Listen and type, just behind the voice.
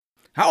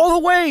Out of the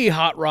way,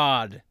 Hot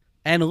Rod,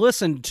 and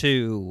listen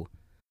to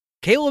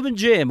Caleb and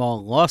Jim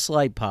on Lost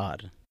Light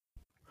Pod.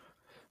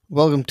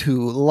 Welcome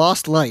to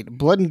Lost Light,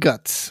 Blood and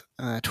Guts,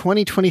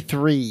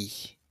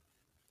 2023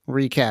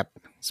 recap.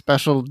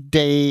 Special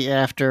day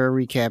after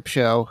recap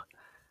show.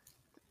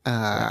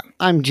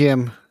 I'm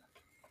Jim.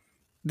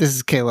 This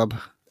is Caleb.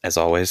 As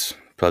always,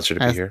 pleasure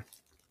to be here.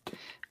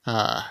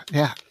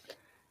 Yeah.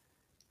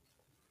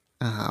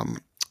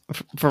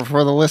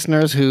 For the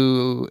listeners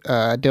who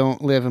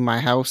don't live in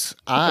my house,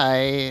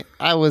 I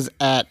was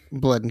at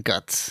Blood and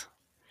Guts.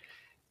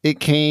 It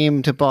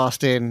came to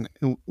Boston.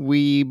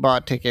 We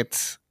bought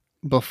tickets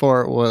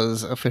before it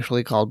was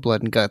officially called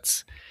Blood and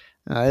Guts.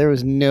 There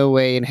was no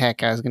way in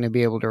heck I was going to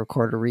be able to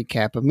record a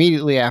recap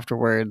immediately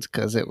afterwards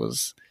because it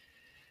was,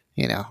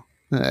 it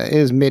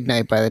was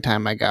midnight by the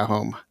time I got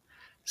home.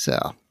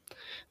 So,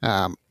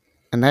 and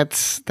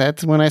that's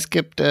when I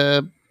skipped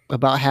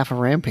about half a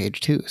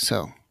Rampage too.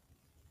 So.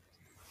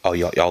 Oh,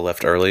 y'all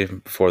left early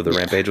before the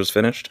Rampage was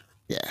finished?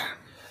 Yeah.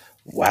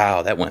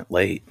 Wow, that went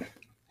late.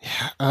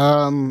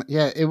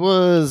 Yeah, it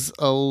was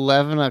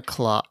 11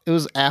 o'clock. It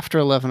was after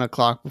 11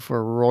 o'clock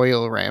before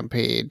Royal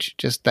Rampage,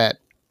 just that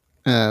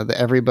the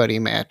everybody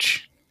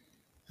match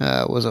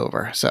was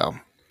over. So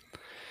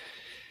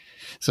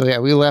yeah,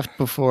 we left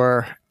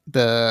before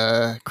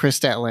the Chris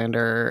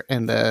Statlander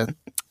and the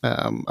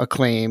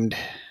Acclaimed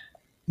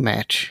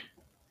match.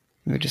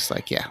 We were just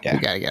like, yeah, we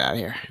got to get out of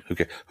here.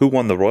 Okay. Who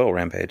won the Royal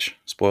Rampage?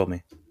 Spoiled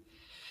me.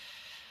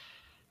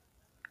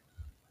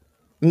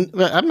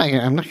 I'm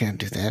not gonna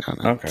do that.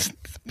 Okay.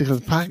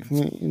 Because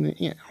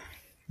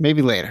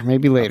maybe later. We'll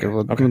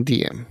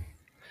DM.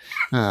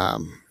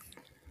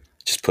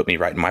 Just put me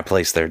right in my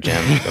place there,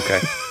 Jim.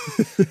 Okay.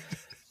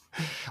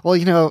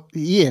 Well,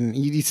 Ian,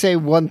 you say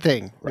one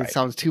thing. Right. It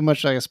sounds too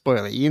much like a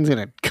spoiler. Ian's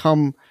gonna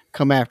come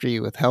after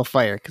you with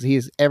hellfire because he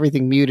has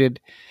everything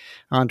muted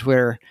on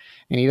Twitter,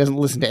 and he doesn't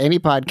listen to any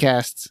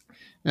podcasts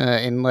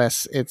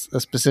unless it's a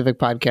specific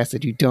podcast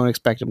that you don't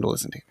expect him to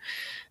listen to.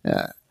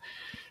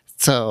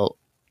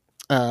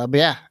 But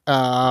yeah,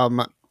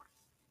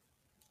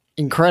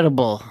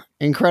 incredible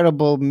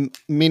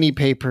mini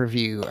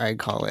pay-per-view, I'd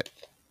call it.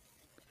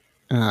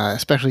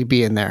 Especially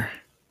being there.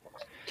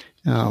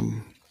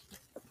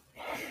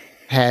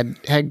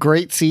 Had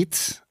great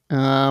seats.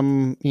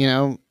 High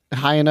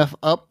enough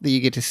up that you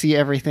get to see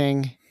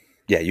everything.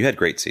 Yeah, you had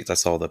great seats. I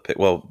saw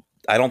well,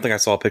 I don't think I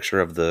saw a picture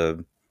of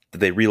did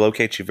they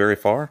relocate you very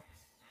far?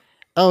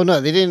 Oh no,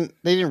 they didn't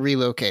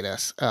relocate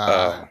us.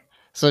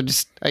 So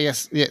just, I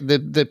guess,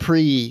 the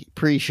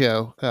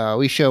pre-show,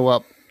 we show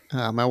up.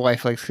 My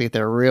wife likes to get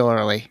there real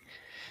early.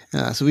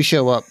 So we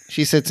show up.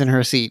 She sits in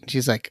her seat.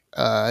 She's like,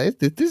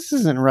 this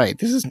isn't right.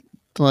 This is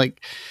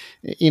like,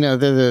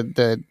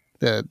 the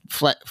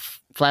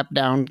flap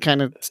down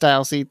kind of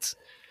style seats.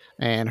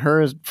 And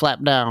hers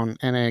flapped down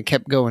and then it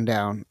kept going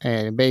down.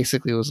 And it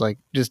basically was like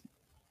just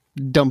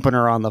dumping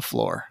her on the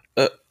floor.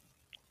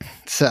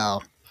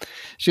 So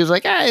she was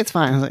like, it's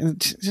fine. I was like,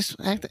 just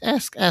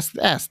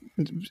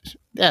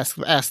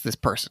ask this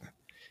person.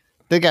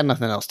 They got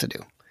nothing else to do.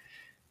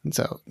 And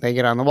so they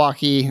get on the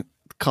walkie,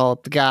 call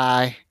up the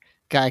guy.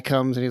 Guy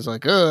comes and he's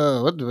like,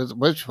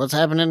 what's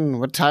happening?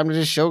 What time is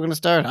this show going to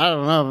start? I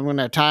don't know if I'm going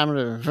to have time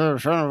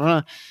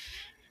to...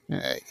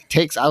 He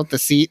takes out the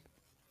seat.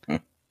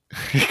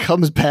 He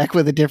comes back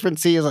with a different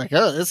seat. He's like,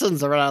 this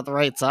one's not the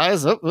right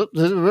size.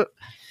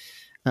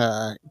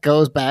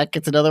 Goes back,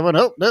 gets another one.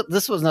 No,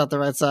 this was not the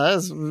right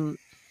size.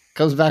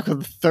 Comes back with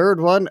the third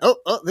one.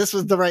 This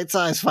was the right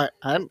size. Fine.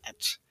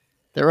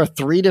 There are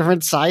 3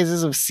 different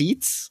sizes of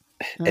seats.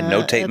 And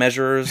no tape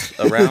measures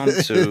around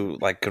to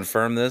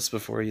confirm this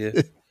before you.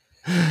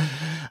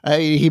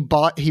 He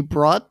brought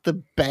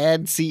the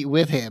bad seat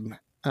with him.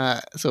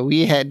 So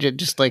we had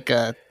just like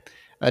a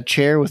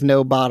chair with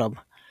no bottom.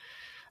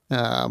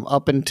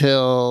 Up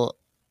until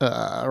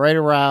right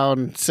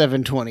around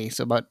 7:20.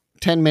 So about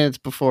 10 minutes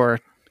before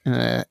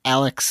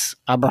Alex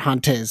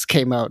Abrahantes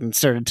came out and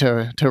started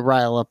to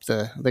rile up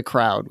the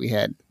crowd. We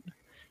had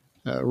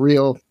a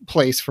real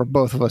place for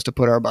both of us to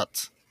put our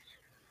butts.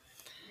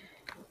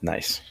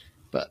 Nice.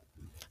 But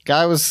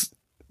guy was,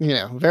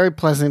 very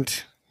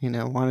pleasant,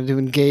 wanted to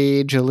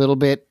engage a little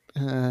bit.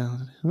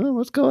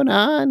 What's going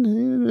on?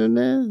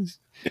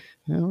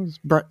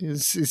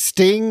 Is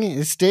Sting,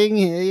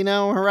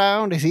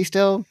 around? Is he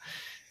still?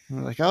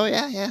 We're like, oh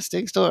yeah,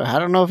 Sting's still. I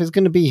don't know if he's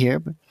going to be here,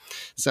 but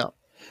so.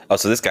 Oh,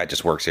 so this guy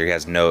just works here. He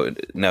has no.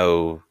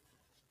 It's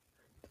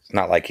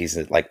not like he's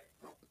like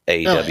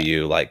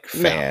AEW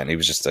fan. No. He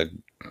was just a.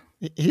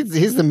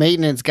 He's the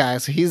maintenance guy,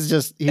 so he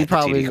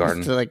probably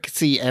gets to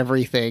see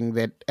everything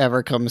that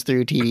ever comes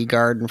through TD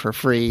Garden for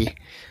free.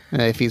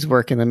 If he's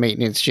working the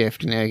maintenance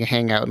shift,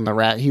 hang out in the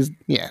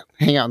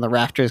hang out in the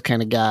rafters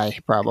kind of guy,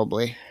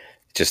 probably.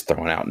 Just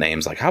throwing out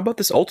names like, how about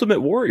this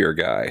Ultimate Warrior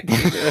guy?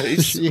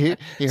 You heard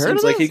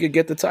seems like he could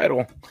get the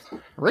title.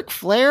 Ric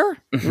Flair?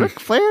 Ric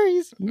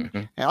Flair?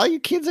 All you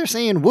kids are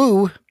saying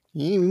woo.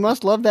 You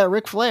must love that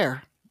Ric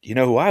Flair. You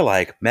know who I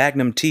like?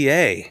 Magnum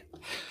TA.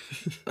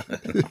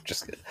 I'm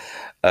just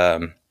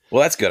kidding.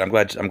 Well, that's good. I'm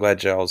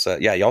glad y'all's.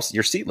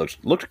 Your seat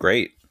looked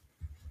great.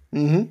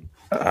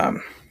 Mm-hmm.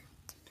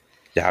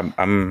 Yeah,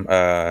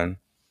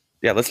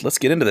 yeah. Let's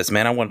get into this,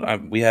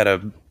 man. We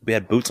had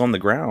boots on the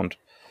ground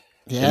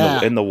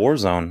Yeah. in the war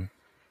zone.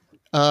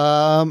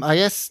 I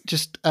guess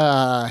just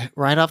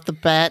right off the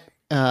bat,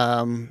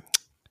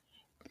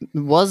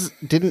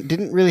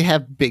 didn't really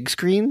have big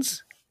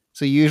screens.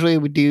 So usually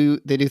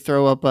they do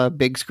throw up a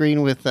big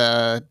screen with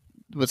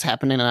what's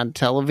happening on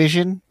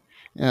television,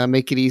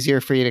 make it easier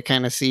for you to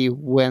kind of see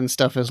when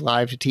stuff is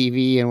live to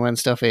TV and when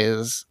stuff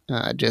is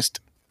just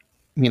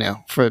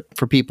for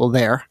people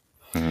there.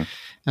 Mhm.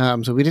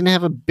 So we didn't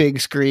have a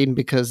big screen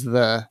because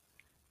the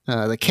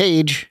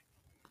cage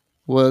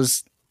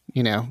was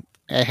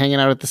hanging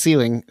out at the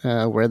ceiling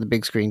where the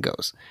big screen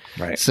goes.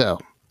 Right. So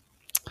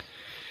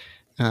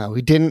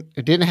we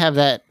didn't have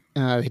that.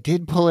 They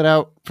did pull it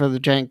out for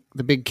the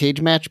big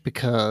cage match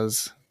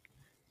because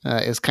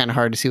it's kind of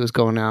hard to see what's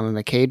going on in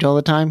the cage all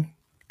the time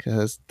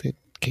because the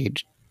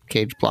cage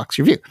blocks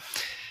your view.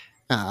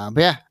 But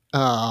yeah,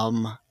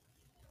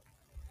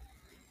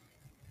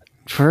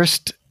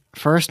 first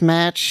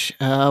match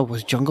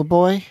was Jungle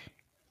Boy,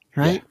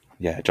 right?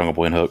 Yeah, Jungle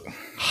Boy and Hook.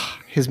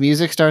 His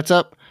music starts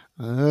up.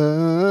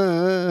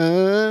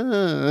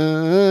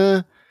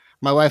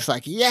 My wife's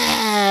like,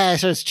 "Yeah!"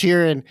 Starts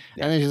cheering,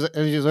 Yeah. and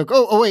then she's like,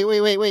 "Oh,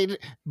 wait,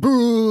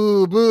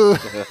 boo, boo."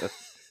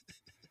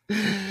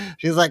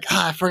 She's like,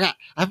 I forgot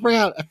what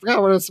I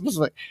was supposed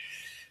to like.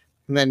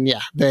 And then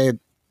they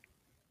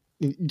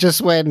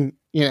just when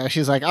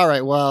she's like, "All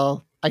right,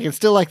 well, I can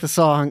still like the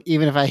song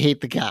even if I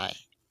hate the guy."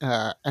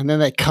 And then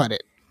they cut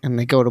it and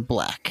they go to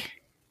black.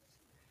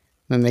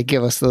 Then they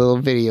give us the little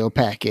video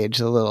package,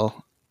 the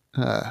little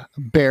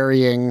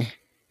burying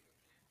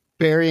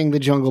the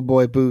Jungle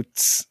Boy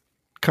boots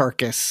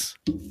carcass.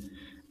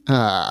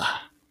 And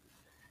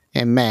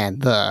man,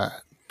 the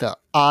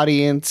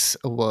audience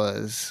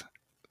was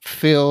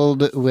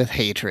filled with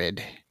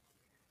hatred.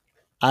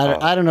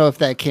 I don't know if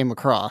that came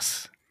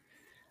across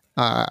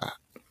on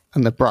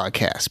the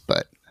broadcast,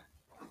 but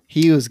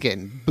he was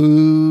getting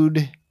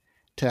booed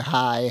to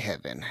high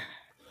heaven.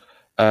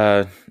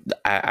 I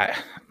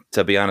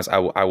to be honest,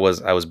 I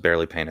was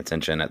barely paying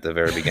attention at the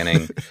very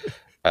beginning.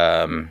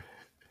 I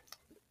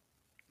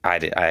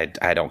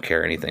don't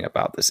care anything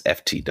about this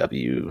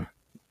FTW,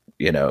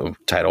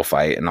 title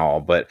fight and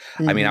all. But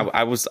I mean, I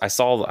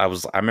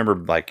remember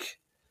like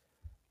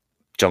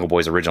Jungle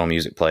Boy's original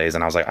music plays,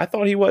 and I was like, I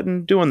thought he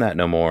wasn't doing that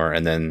no more.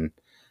 And then,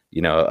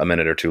 a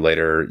minute or two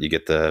later, you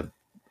get the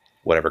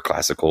whatever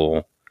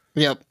classical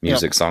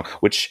music song.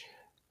 Which,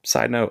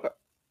 side note,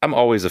 I'm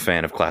always a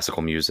fan of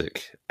classical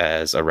music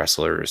as a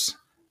wrestler's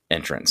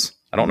entrance.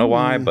 I don't know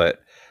why,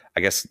 but I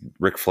guess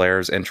Ric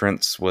Flair's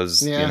entrance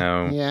was,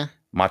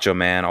 Macho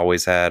Man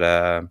always had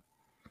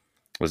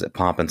was it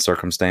Pomp and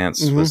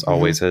Circumstance was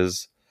always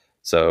his.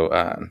 So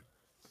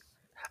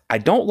I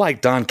don't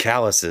like Don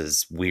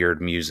Callis's weird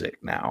music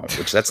now,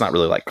 which that's not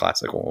really like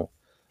classical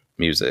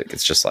music.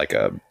 It's just like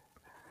I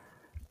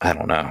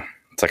don't know.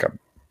 It's like a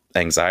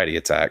anxiety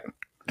attack.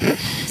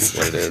 That's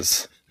what it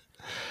is.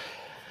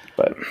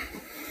 But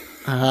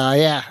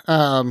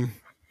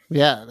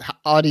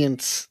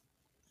audience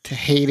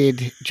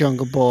hated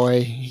Jungle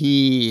Boy.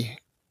 He,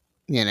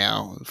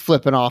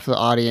 flipping off the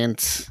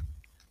audience,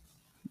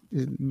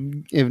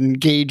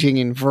 engaging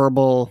in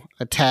verbal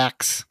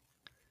attacks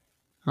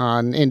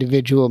on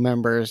individual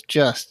members.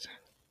 Just,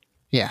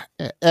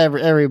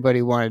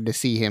 everybody wanted to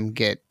see him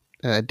get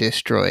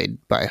destroyed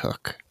by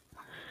Hook.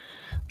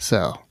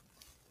 So,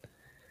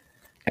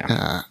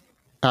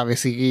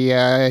 obviously, he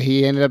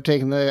ended up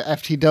taking the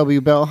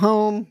FTW belt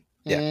home,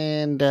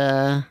 and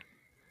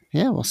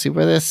we'll see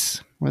where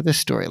this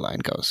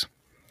storyline goes.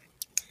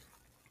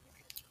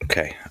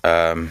 Okay.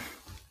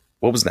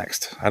 What was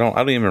next? I don't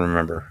even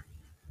remember.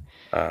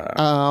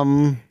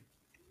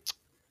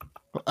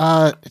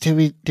 Did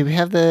we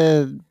have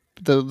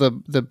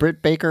the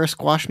Britt Baker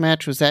squash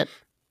match? Was that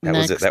next?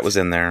 Was it? That was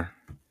in there.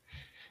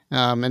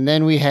 And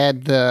then we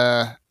had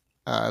the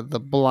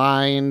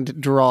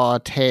blind draw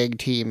tag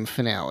team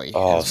finale.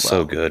 Oh,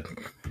 so good.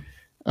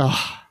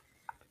 Oh,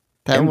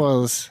 that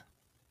was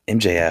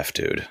MJF,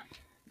 dude.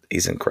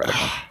 He's incredible.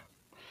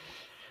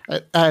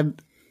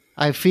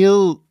 I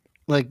feel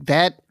like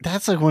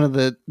that's like one of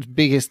the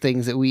biggest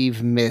things that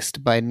we've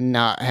missed by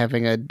not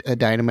having a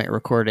Dynamite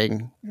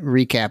recording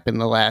recap in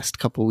the last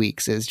couple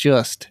weeks is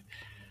just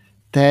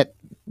that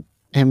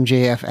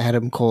MJF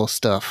Adam Cole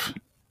stuff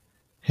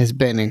has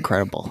been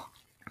incredible.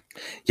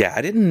 Yeah,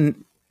 I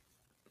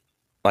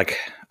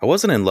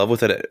wasn't in love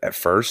with it at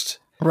first.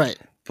 Right.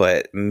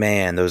 But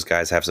man, those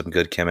guys have some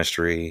good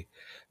chemistry.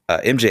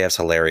 MJF's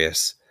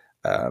hilarious.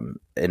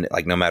 And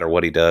like no matter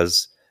what he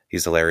does,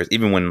 he's hilarious.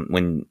 Even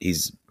when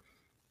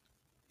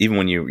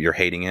you're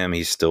hating him,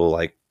 he's still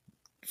like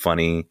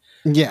funny.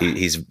 Yeah.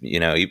 He's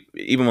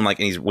even when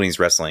he's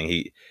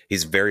wrestling,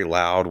 he's very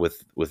loud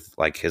with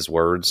like his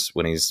words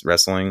when he's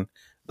wrestling.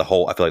 I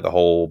feel like the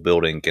whole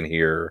building can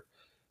hear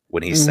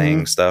when he's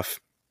saying stuff.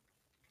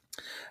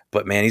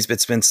 But man,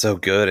 it's been so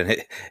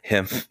good,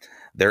 and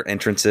their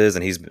entrances,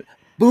 and he's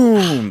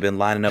been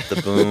lining up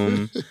the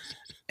boom.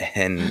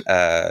 And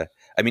I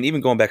mean,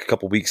 even going back a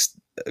couple weeks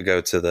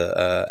ago to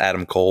the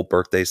Adam Cole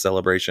birthday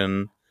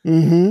celebration,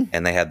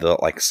 and they had the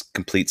like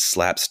complete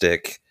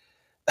slapstick.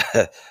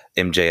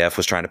 MJF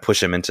was trying to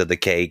push him into the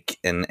cake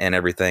and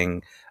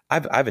everything.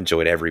 I've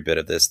enjoyed every bit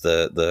of this.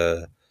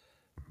 The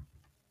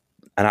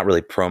not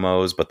really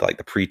promos, but like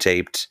the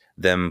pre-taped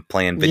them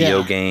playing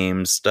video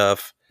games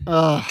stuff.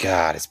 Oh,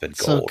 God, it's been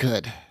gold. So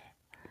good.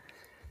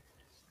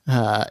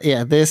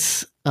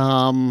 This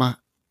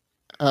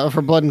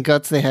for Blood and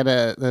Guts, they had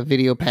the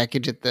video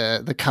package at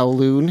the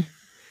Kowloon,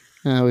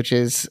 which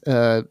is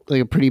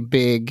like a pretty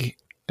big.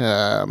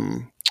 What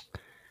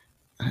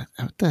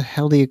the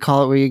hell do you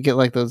call it? Where you get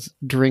like those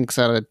drinks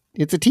out of?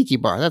 It's a tiki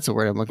bar. That's the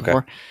word I'm looking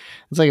for.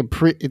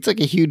 It's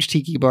like a huge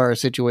tiki bar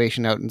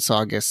situation out in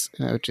Saugus,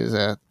 which is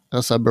a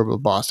suburb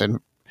of Boston.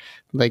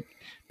 Like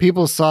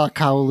people saw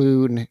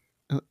Kowloon,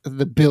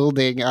 the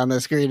building on the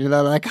screen, and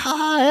they're like,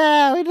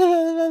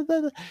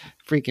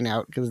 freaking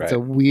out because it's a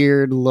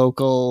weird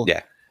local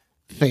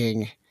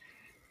thing.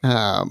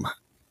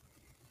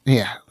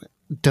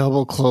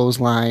 Double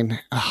clothesline.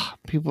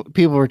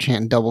 People were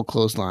chanting double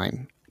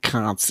clothesline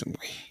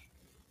constantly.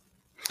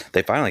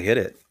 They finally hit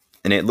it,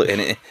 and it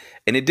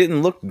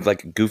didn't look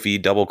like a goofy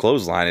double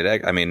clothesline.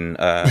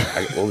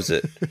 What was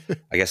it?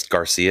 I guess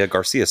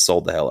Garcia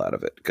sold the hell out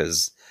of it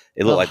because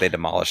it looked like they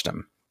demolished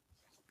him.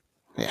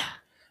 Yeah.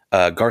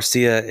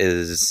 Garcia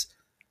is.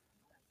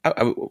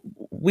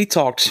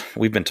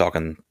 We've been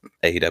talking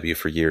AEW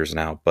for years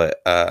now,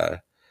 but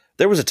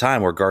there was a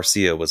time where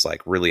Garcia was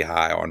like really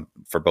high on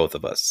for both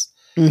of us.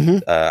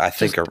 I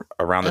think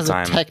around the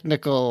time, a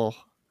technical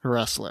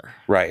wrestler,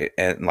 right,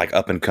 and like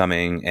up and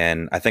coming,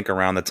 and I think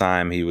around the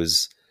time he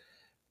was,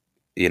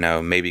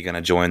 maybe going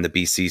to join the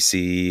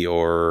BCC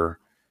or,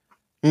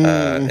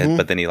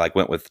 but then he like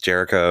went with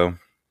Jericho,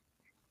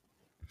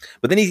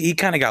 but then he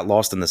kind of got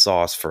lost in the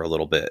sauce for a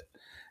little bit,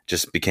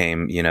 just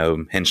became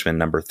henchman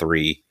number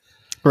 3,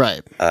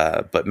 right?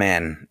 But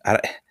man,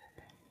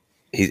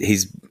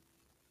 he's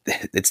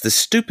it's the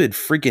stupid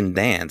freaking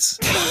dance.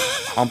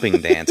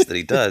 Humping dance that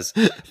he does,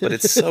 but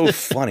it's so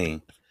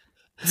funny.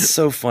 It's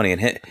so funny.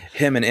 And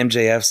him and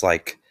MJF's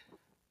like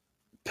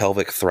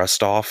pelvic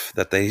thrust off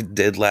that they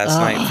did last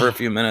night for a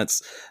few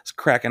minutes. It's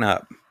cracking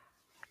up.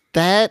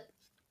 That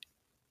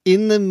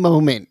in the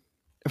moment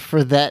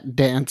for that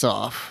dance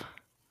off,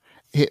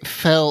 it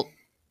felt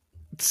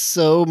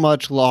so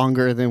much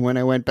longer than when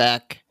I went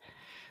back.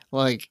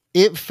 Like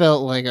it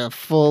felt like a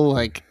full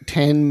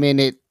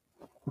 10-minute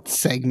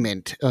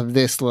segment of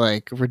this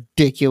like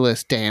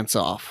ridiculous dance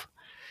off.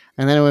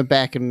 And then I went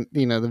back and,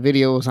 the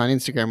video was on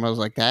Instagram. I was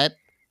like, that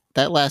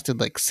lasted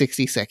like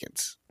 60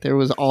 seconds. It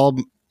was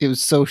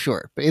so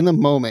short. But in the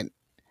moment,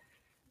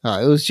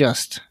 it was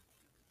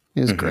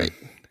great.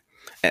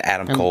 And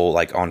Adam Cole,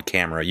 like on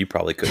camera, you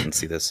probably couldn't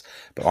see this,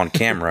 but on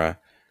camera,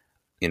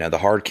 the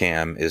hard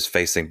cam is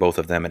facing both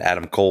of them and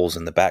Adam Cole's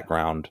in the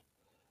background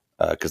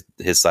because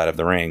his side of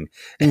the ring.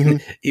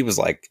 And he was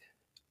like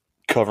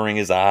covering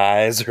his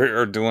eyes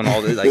or doing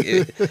all this. Like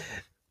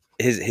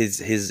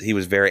he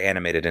was very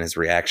animated in his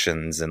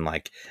reactions, and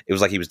like it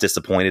was like he was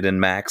disappointed in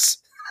Max.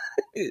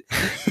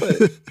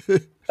 But,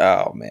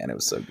 oh man, it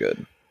was so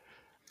good.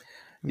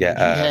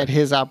 Yeah, he had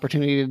his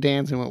opportunity to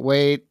dance and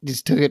went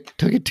just took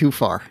it too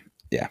far.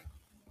 Yeah,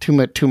 too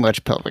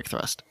much pelvic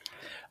thrust.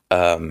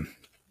 Yeah,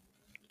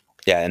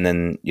 and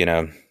then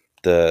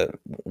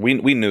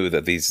we knew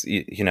that these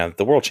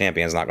the world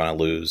champion's not going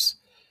to lose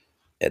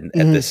at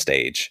this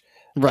stage,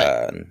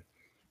 right?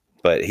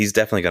 But he's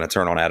definitely going to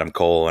turn on Adam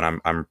Cole,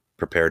 and I'm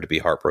prepared to be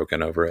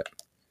heartbroken over it.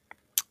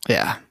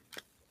 Yeah.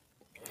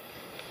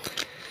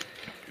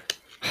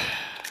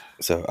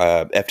 So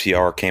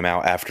FTR came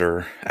out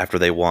after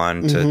they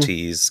won to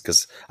tease,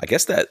 because I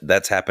guess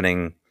that's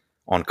happening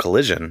on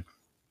Collision.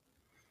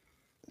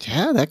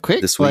 Yeah, that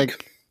quick this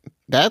week.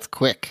 That's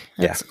quick.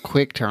 That's a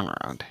quick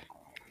turnaround.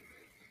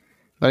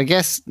 But I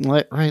guess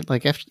right,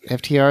 like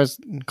FTR's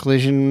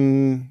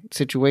Collision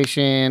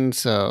situation,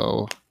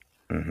 so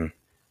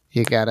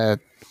you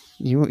gotta.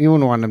 You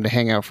wouldn't want them to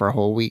hang out for a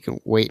whole week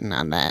waiting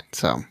on that.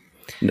 So,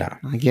 no.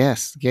 I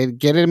guess get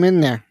him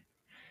in there.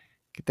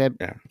 Get that.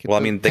 Yeah. Well,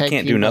 I mean, they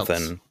can't do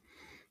nothing.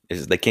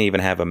 They can't even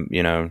have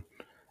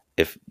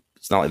if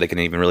it's not like they can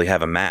even really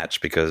have a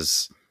match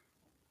because,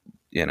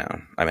 I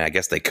mean, I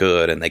guess they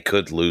could, and they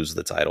could lose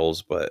the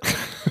titles, but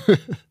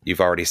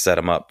you've already set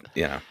them up.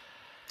 Yeah,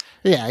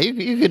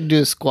 you could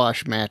do a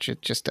squash match.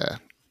 It's just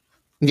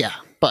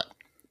but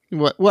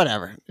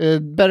whatever.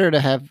 Better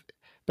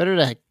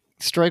to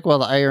strike while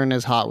the iron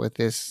is hot with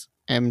this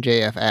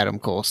MJF Adam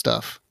Cole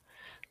stuff.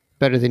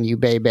 Better than you,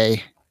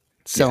 baby,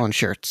 selling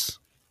shirts.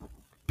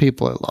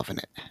 People are loving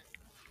it.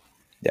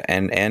 Yeah,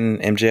 and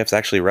MJF's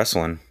actually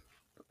wrestling.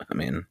 I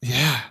mean,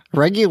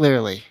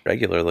 regularly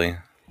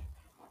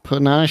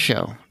putting on a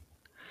show.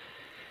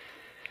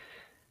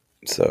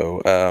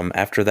 So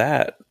after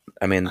that,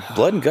 I mean,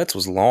 Blood and Guts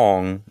was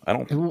long.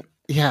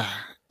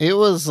 It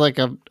was like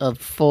a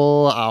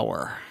full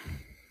hour.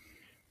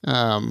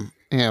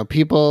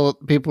 people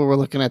were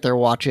looking at their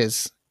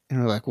watches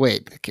and were like,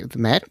 wait,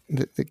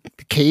 the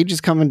cage is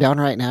coming down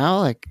right now.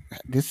 Like,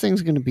 this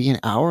thing's going to be an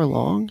hour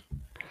long.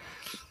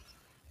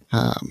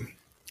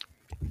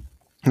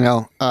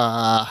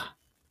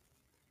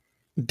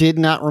 Did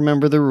not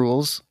remember the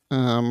rules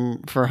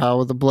for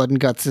how the blood and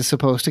guts is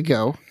supposed to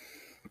go.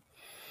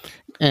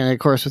 And of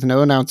course, with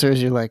no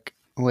announcers, you're like,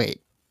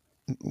 wait,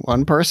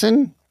 one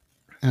person?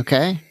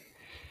 Okay.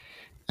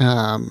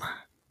 So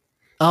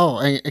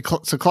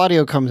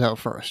Claudio comes out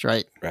first,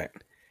 right? Right.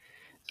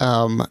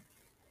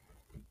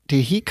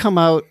 Did he come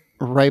out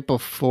right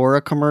before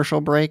a commercial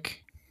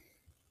break?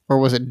 Or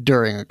was it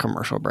during a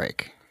commercial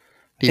break?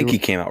 I think he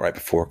came out right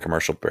before a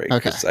commercial break.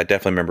 Okay. I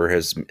definitely remember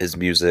his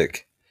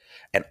music.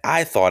 And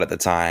I thought at the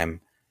time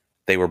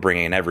they were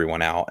bringing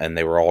everyone out and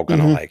they were all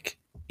going to like,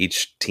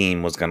 each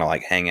team was going to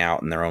like hang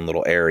out in their own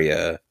little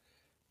area.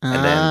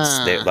 And then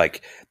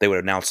they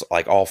would announce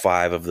like all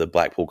 5 of the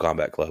Blackpool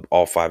Combat Club,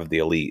 all 5 of the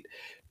Elite.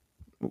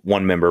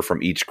 One member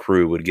from each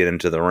crew would get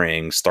into the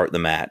ring, start the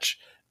match.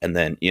 And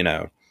then,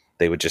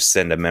 they would just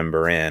send a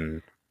member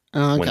in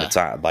when the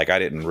time, like I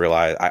didn't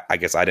realize, I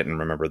guess I didn't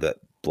remember that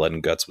Blood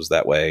and Guts was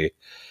that way,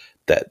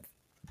 that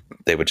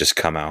they would just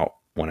come out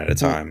one at a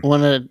time.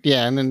 And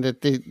then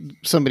that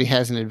somebody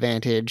has an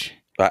advantage.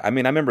 I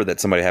mean, I remember that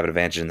somebody had an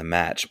advantage in the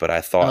match, but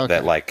I thought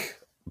that like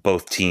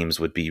both teams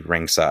would be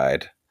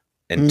ringside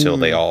until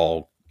they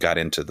all got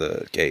into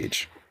the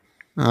cage.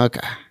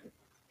 Okay.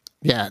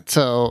 Yeah.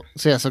 So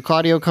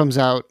Claudio comes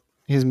out,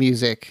 his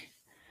music,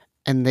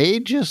 and they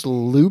just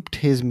looped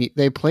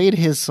they played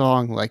his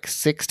song like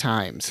 6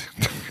 times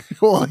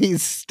while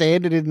he's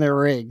standing in the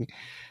ring,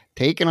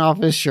 taking off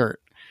his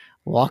shirt,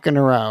 walking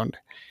around.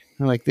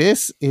 I'm like,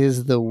 this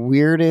is the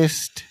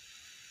weirdest,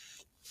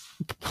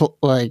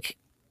 like,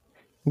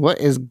 what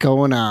is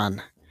going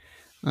on?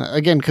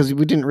 Again, because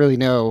we didn't really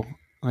know,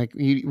 like,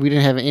 we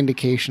didn't have an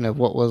indication of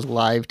what was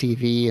live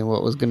TV and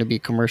what was going to be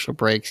commercial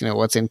breaks,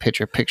 what's in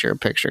picture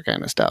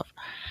kind of stuff.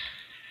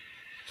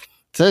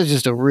 So it's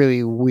just a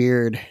really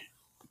weird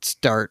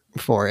start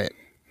for it.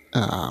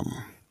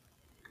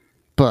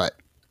 But,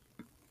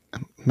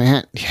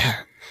 man,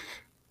 yeah,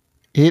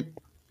 it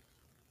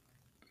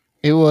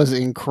was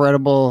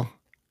incredible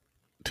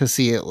to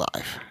see it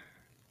live.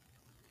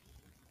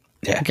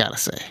 Yeah. I gotta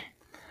say.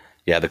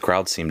 Yeah, the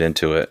crowd seemed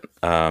into it.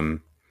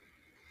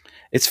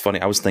 It's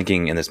funny. I was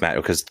thinking in this match,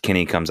 because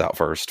Kenny comes out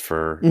first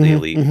for the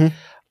Elite. Mm-hmm.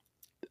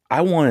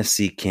 I want to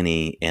see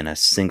Kenny in a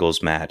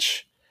singles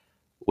match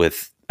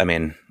with, I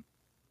mean,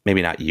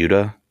 maybe not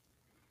Yuta,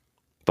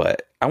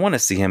 but I want to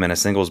see him in a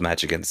singles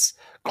match against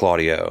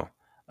Claudio,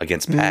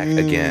 against Pac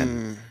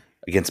again,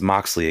 against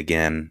Moxley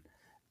again,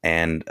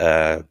 and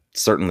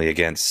certainly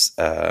against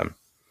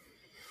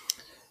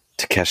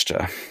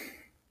Takeshita.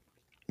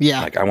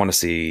 Yeah. Like, I want to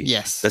see.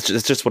 Yes. That's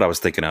just what I was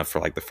thinking of for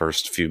like the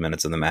first few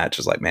minutes of the match.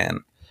 Is like,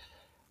 man,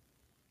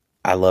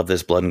 I love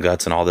this Blood and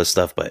Guts and all this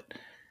stuff, but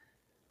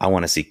I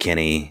want to see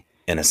Kenny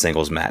in a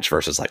singles match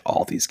versus like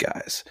all these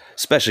guys,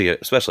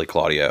 especially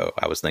Claudio.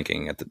 I was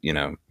thinking at the,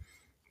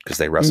 because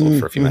they wrestled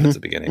for a few minutes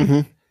at the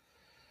beginning.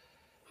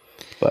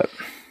 But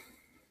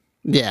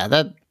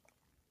yeah,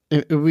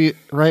 we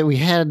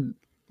had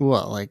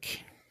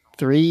like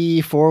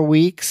 3-4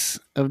 weeks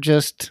of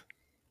just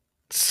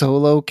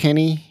solo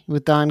Kenny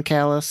with Don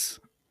Callis.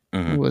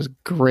 It was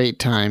great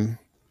time.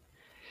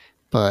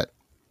 But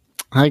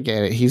I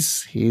get it.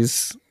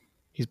 He's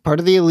part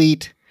of the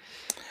Elite.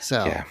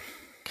 So yeah.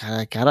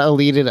 Gotta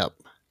elite it up.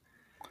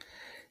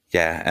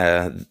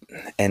 Yeah,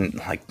 and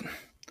like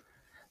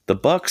the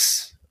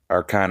Bucks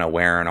are kind of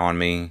wearing on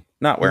me.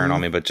 Not wearing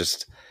on me, but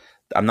just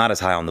I'm not as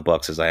high on the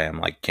Bucks as I am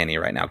like Kenny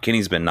right now.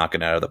 Kenny's been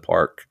knocking it out of the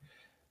park.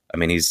 I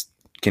mean,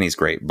 Kenny's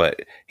great, but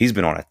he's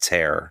been on a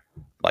tear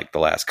like the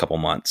last couple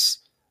months.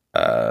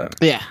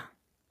 Yeah.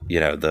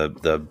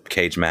 The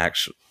cage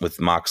match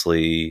with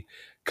Moxley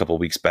a couple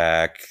weeks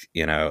back,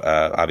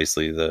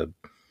 obviously the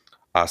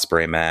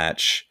Ospreay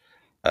match.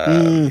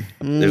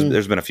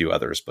 There's been a few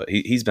others, but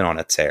he's been on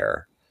a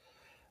tear.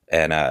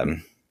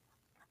 And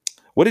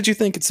what did you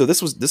think? So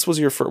this was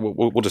your first.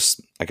 We'll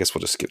just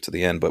skip to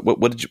the end. But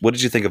what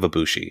did you think of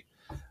Ibushi?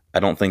 I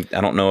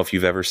don't know if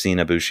you've ever seen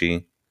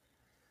Ibushi.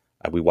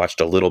 We watched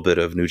a little bit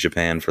of New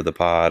Japan for the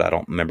pod. I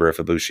don't remember if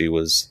Ibushi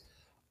was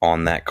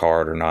on that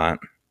card or not.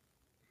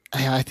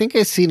 I think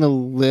I've seen a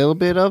little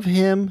bit of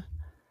him.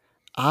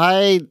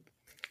 I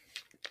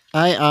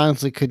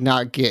honestly could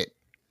not get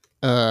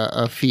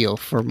a feel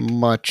for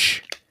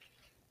much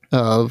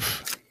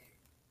of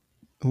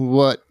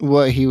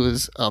what he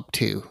was up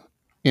to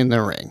in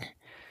the ring.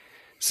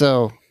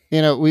 So,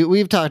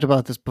 we've talked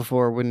about this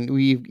before when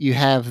you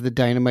have the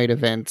Dynamite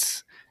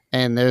events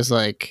and there's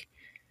like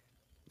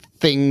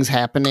things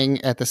happening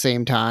at the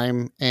same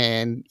time,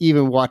 and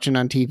even watching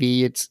on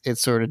TV,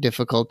 it's sort of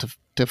difficult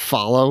to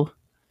follow.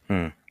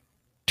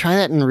 Try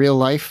that in real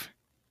life.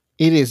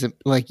 It is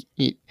like,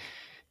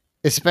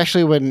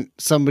 especially when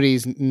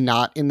somebody's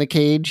not in the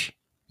cage.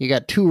 You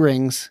got 2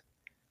 rings,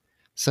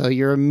 so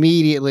you're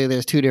immediately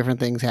there's 2 different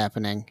things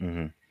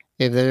happening.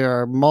 If there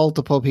are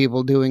multiple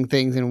people doing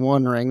things in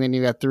one ring, then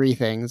you got 3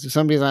 things. If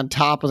somebody's on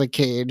top of the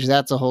cage,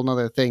 that's a whole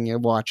nother thing you're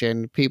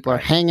watching. People are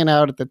hanging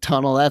out at the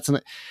tunnel. It's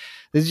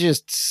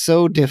just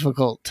so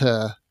difficult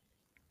to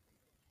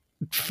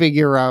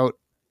figure out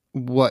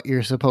what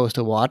you're supposed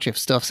to watch if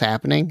stuff's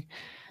happening.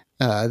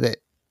 It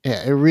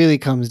really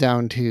comes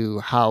down to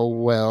how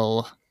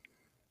well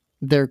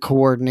they're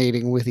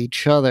coordinating with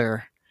each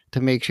other to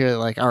make sure that,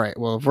 like, all right,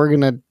 well, if we're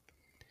gonna,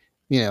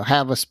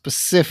 have a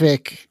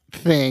specific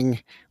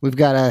thing, we've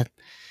got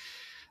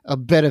a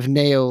bed of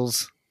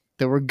nails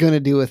that we're gonna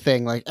do a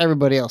thing. Like,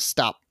 everybody else,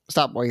 stop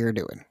what you're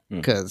doing,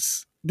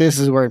 because this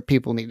is where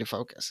people need to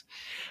focus.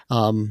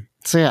 So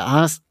yeah,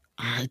 honestly,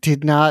 I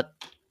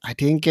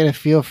didn't get a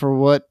feel for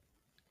what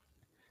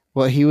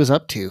he was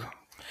up to.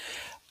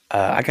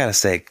 I gotta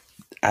say,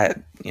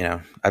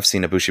 I've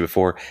seen Ibushi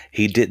before.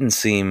 He didn't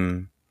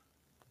seem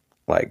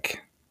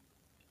like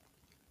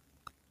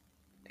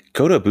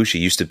Kota Ibushi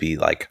used to be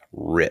like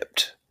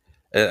ripped.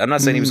 I'm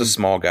not saying he was a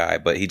small guy,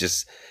 but he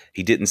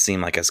didn't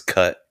seem like as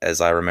cut as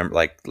I remember.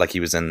 Like he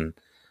was in.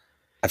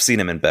 I've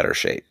seen him in better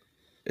shape,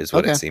 is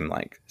what it seemed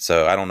like.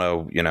 So I don't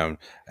know.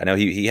 I know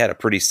he had a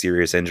pretty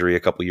serious injury a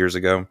couple years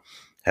ago.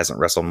 Hasn't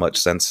wrestled much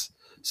since.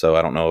 So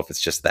I don't know if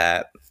it's just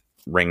that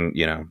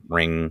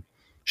ring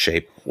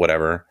shape,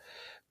 whatever.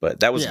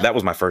 But that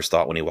was my first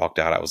thought when he walked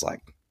out. I was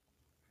like,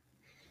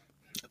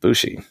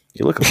 Ibushi,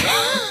 you look a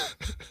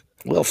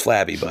little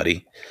flabby,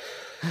 buddy.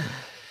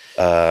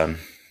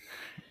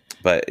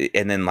 But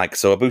and then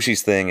so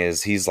Ibushi's thing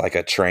is he's like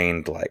a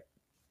trained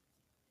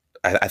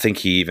I think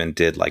he even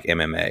did like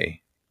MMA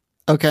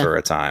for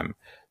a time.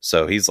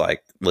 So he's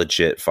like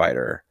legit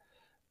fighter.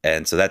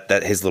 And so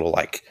that his little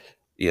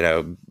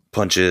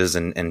punches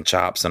and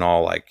chops and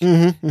all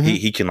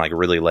he can like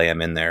really lay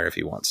him in there if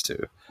he wants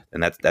to.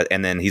 And that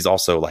and then he's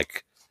also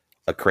like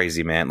a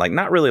crazy man. Like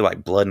not really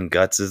like blood and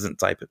guts isn't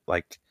type of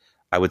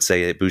I would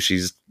say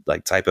Ibushi's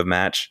like type of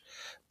match,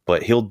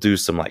 but he'll do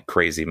some like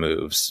crazy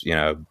moves,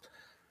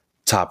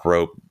 top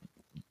rope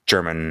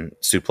German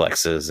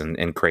suplexes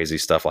and crazy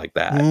stuff like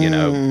that,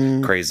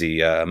 crazy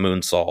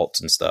moonsaults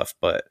and stuff.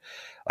 But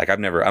I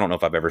don't know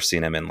if I've ever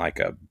seen him in like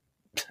a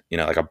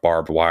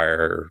barbed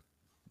wire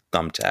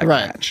thumbtack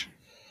match.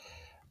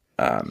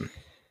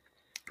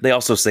 They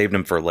also saved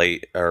him for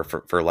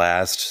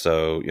last.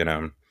 So,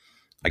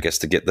 I guess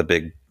to get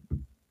the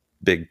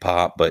big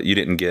pop, but you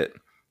didn't get,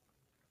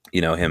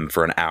 him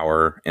for an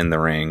hour in the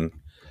ring,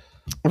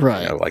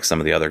 right? Like some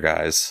of the other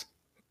guys.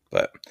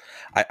 But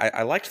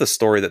I liked the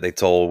story that they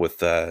told with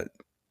the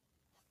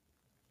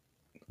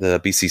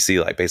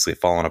BCC basically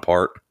falling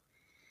apart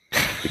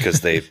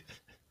because they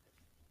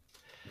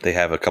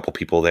have a couple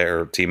people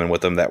there teaming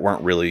with them that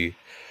weren't really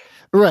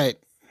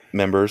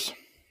members.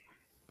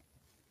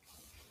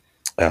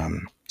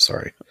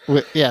 Sorry.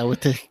 With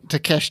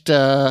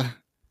Takeshita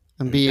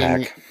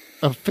being Pac.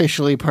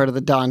 Officially part of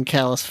the Don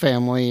Callis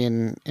family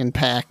and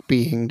Pac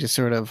being just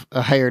sort of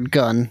a hired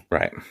gun.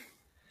 Right.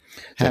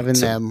 Having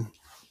them.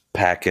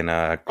 Pac and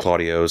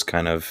Claudio's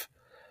kind of,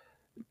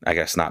 I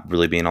guess, not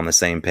really being on the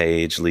same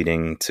page,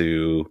 leading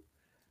to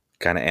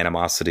kind of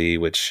animosity,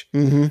 which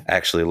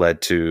actually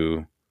led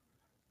to,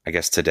 I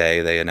guess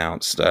today they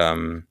announced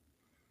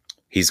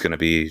he's going to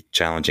be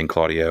challenging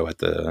Claudio at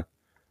the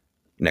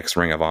next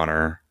Ring of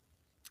Honor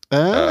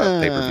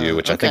pay-per-view,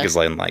 which I think is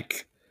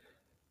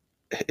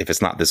if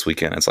it's not this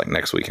weekend, it's like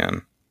next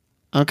weekend.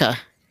 Okay.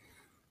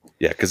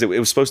 Yeah, because it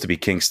was supposed to be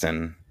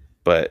Kingston,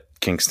 but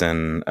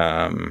Kingston,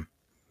 I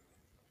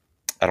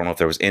don't know if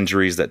there was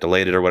injuries that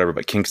delayed it or whatever,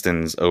 but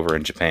Kingston's over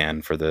in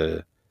Japan for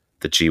the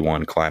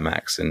G1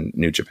 climax in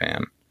New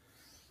Japan.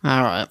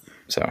 All right.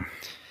 So.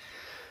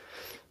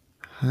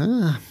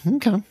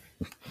 Okay.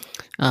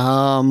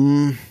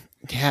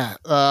 Yeah.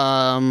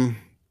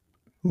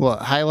 What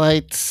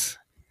highlights?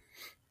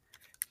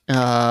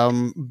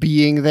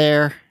 Being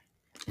there.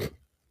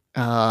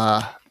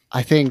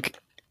 I think,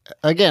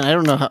 again, I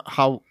don't know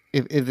how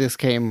if this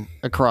came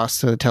across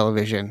to the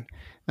television.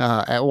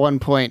 At one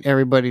point,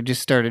 everybody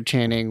just started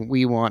chanting,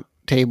 "We want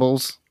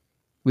tables.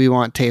 We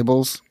want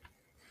tables."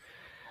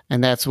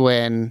 And that's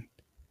when,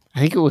 I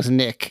think it was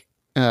Nick,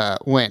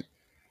 went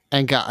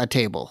and got a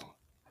table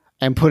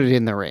and put it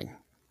in the ring.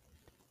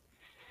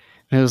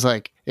 And it was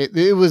like,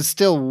 it was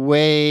still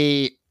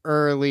way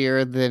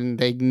earlier than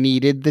they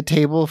needed the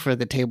table for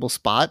the table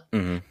spot.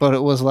 But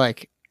it was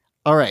like,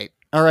 all right,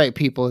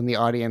 people in the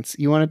audience,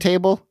 you want a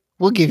table?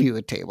 We'll give you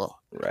a table.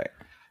 Right.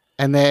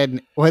 And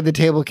then when the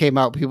table came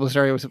out, people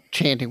started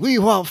chanting, "We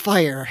want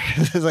fire."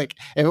 It's like,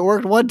 if it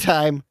worked one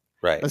time,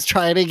 let's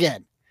try it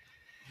again.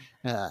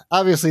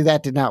 Obviously,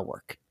 that did not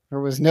work. There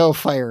was no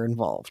fire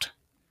involved.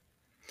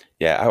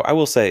 Yeah, I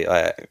will say,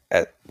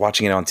 at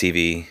watching it on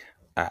TV,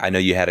 I know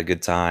you had a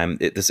good time.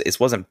 It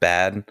wasn't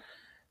bad,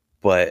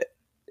 but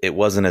it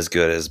wasn't as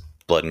good as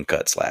Blood and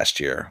Guts last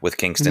year with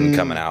Kingston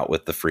coming out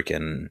with the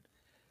freaking,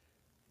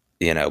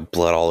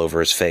 blood all over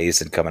his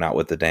face and coming out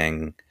with the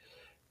dang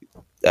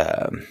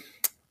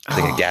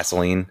thing of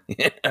gasoline.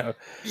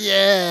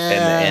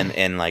 Yeah.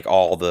 And like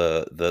all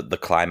the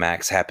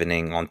climax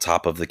happening on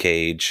top of the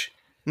cage.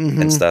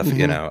 and stuff.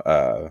 You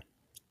know,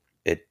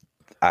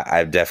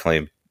 I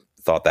definitely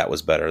thought that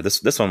was better.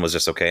 This one was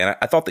just okay, and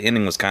I thought the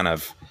ending was kind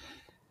of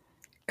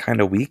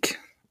weak.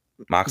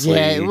 Moxley,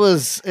 yeah, it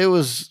was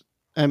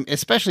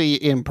especially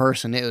in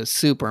person. It was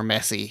super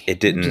messy. It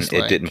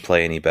didn't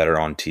play any better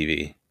on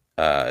TV.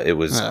 It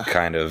was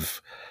kind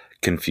of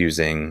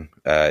confusing.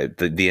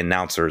 The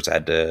announcers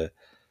had to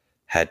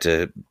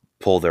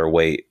pull their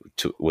weight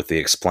with the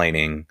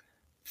explaining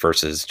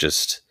versus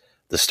just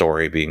the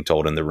story being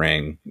told in the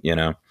ring. You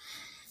know,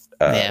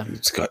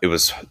 it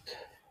was.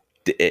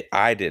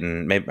 I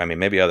didn't.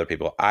 Maybe other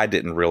people. I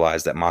didn't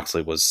realize that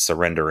Moxley was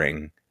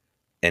surrendering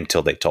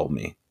until they told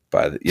me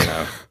by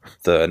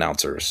the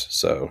announcers.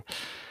 So,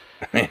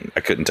 I mean, I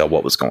couldn't tell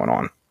what was going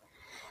on.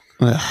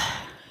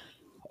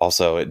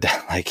 Also,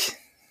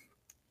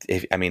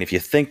 if you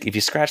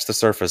scratch the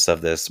surface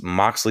of this,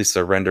 Moxley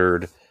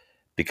surrendered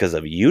because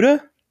of Yuta.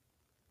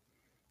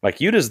 Like,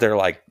 Yuta's their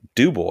like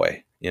do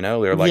boy,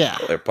 they're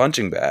like their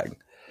punching bag.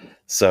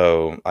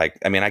 So, like,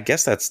 I mean, I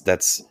guess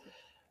that's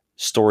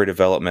story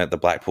development. The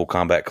Blackpool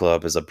Combat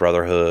Club is a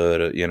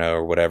brotherhood,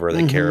 or whatever.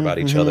 They care about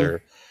each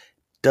other.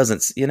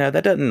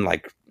 That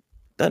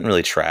doesn't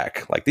really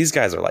track. Like, these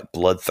guys are like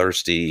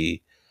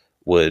bloodthirsty,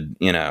 would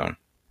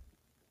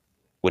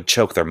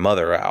choke their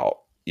mother out,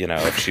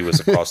 if she was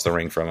across the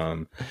ring from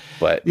them.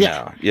 But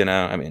no,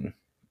 I mean,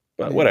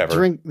 but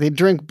whatever. They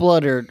drink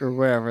blood or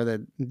whatever,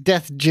 the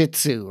death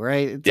jitsu,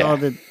 right? It's all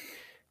the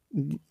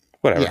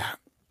whatever.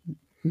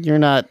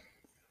 Yeah.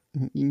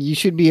 You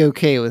should be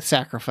okay with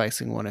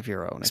sacrificing one of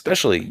your own.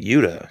 Especially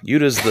Yuta.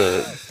 Yuta's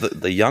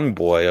the young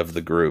boy of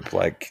the group.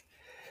 Like,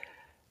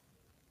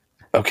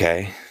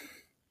 okay.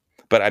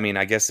 But I mean,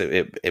 I guess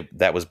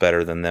that was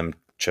better than them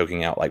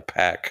choking out like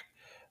Pac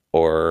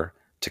or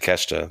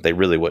Takeshita. They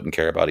really wouldn't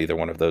care about either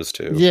one of those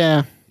two.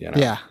 Yeah.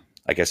 Yeah.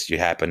 I guess you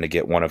happen to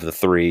get one of the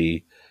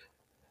 3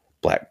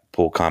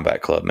 Blackpool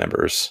Combat Club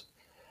members.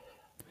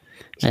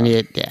 So. And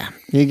you got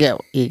the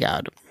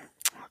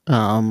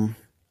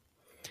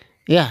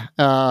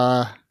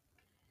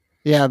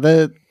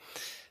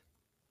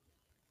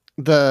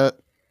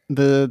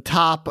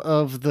top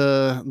of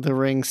the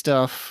ring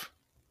stuff,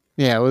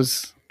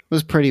 was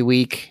pretty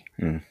weak.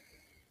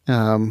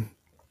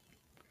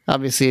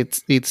 Obviously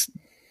it's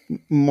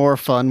more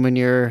fun when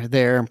you're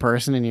there in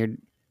person and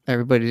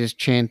everybody just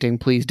chanting,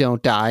 "Please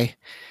don't die."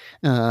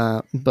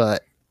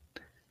 But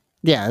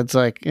yeah, it's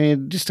like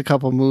just a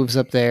couple moves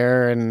up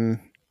there, and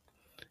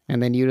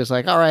then you just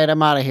like, "All right,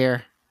 I'm out of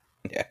here."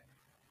 Yeah.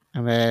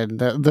 And then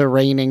the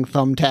raining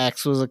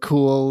thumbtacks was a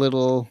cool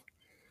little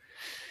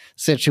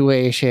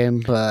situation,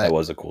 but that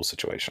was a cool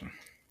situation.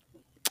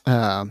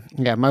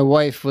 My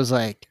wife was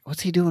like,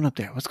 "What's he doing up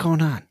there? What's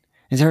going on?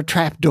 Is there a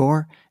trap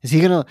door? Is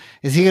he gonna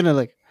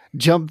like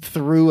jump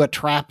through a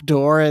trap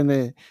door in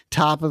the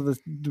top of the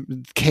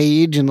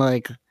cage and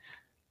like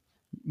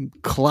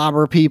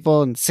clobber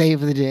people and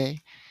save the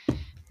day?"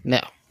 No.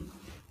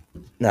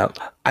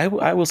 I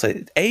will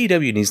say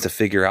AEW needs to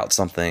figure out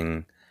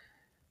something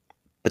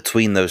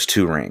between those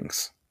 2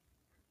 rings.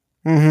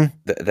 Mm-hmm.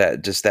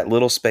 That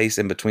little space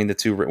in between the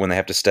 2 when they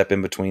have to step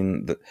in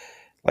between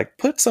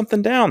put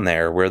something down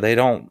there where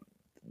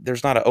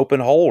there's not an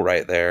open hole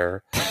right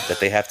there that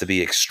they have to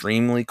be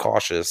extremely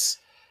cautious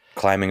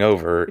climbing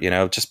over.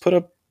 Just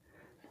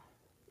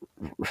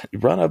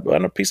run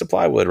a piece of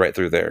plywood right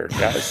through there,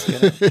 guys.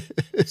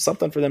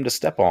 Something for them to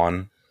step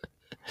on.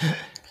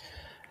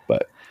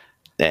 But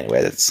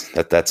anyway,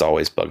 that's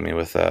always bugged me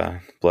with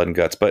Blood and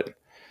Guts. But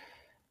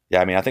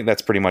yeah, I mean, I think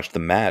that's pretty much the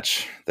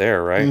match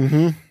there, right?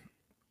 Mm-hmm.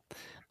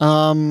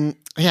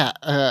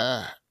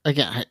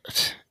 Again,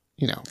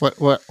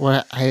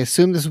 what I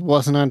assume this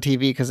wasn't on TV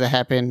because it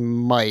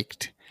happened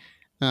mic'd.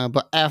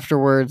 But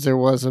afterwards, there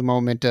was a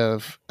moment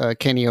of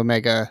Kenny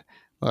Omega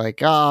like,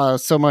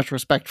 so much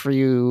respect for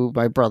you,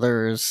 my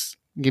brothers.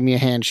 Give me a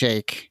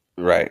handshake.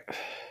 Right.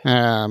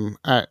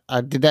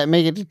 Did that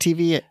make it to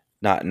TV?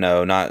 Not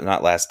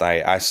last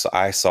night. I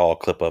saw a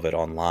clip of it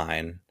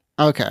online.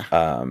 Okay.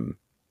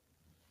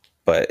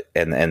 But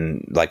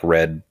and like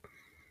read.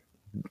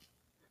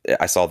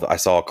 I saw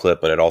a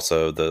clip, but it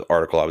also, the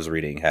article I was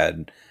reading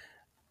had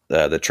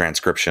the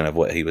transcription of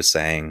what he was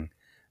saying.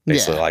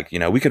 Basically, like,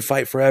 we could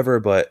fight forever,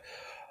 but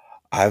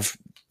I've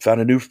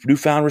found a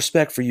newfound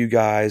respect for you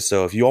guys.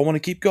 So if you all want to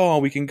keep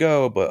going, we can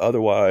go. But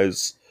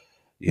otherwise,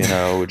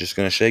 we're just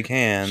gonna shake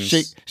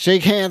hands.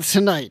 Shake hands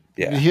tonight.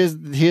 Yeah.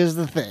 Here's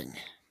the thing.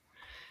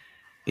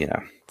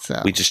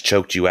 We just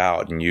choked you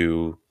out, and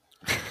you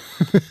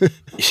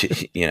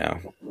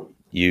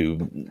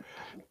you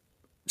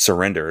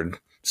surrendered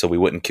so we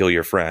wouldn't kill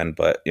your friend,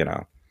 but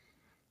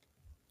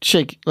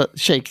shake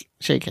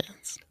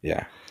hands.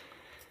 Yeah.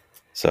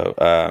 So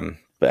but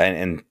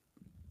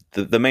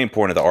the main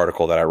point of the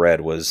article that I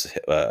read was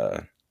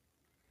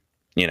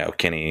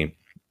Kenny.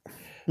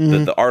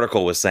 The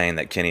article was saying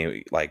that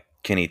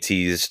Kenny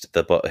teased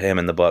him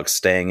and the Bucks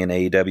staying in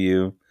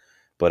AEW,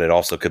 but it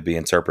also could be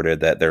interpreted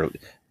that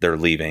they're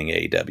leaving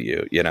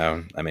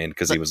AEW. I mean,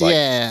 because he was like,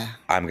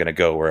 I'm gonna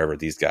go wherever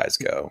these guys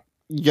go.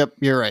 Yep,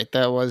 you're right.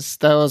 That was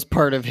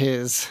part of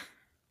his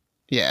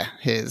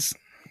his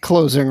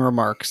closing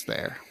remarks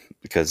there.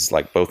 Because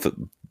like both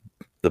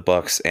the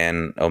Bucks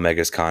and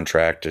Omega's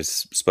contract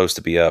is supposed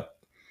to be up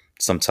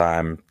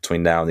sometime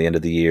between now and the end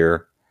of the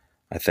year,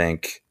 I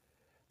think.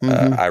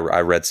 I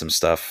read some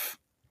stuff.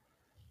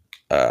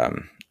 I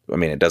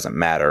mean, it doesn't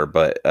matter,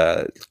 but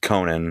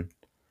Conan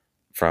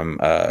from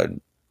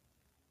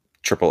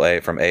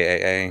AAA, from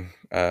AAA,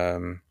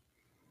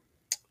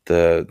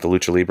 the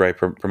Lucha Libre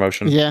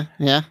promotion.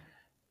 Yeah.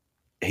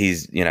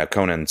 He's,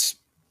 Conan's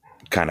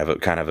kind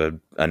of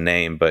a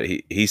name, but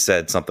he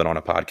said something on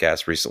a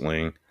podcast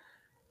recently.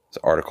 It's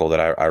an article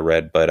that I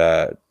read,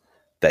 but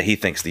that he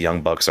thinks the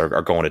Young Bucks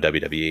are going to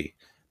WWE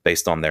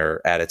based on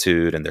their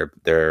attitude and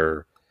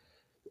their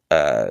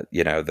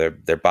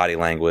body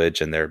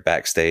language and their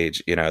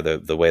backstage,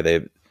 the way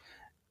they.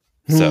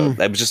 So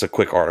that was just a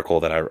quick article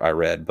that I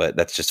read, but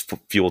that's just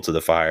fuel to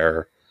the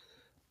fire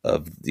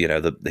of,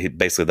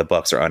 basically the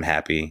Bucks are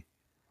unhappy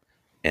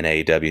in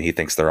AEW. He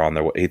thinks they're on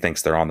their way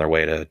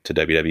to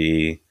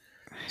WWE.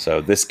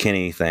 So this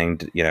Kenny thing,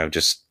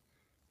 just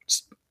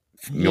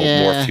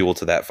more fuel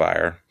to that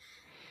fire.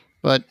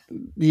 But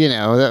we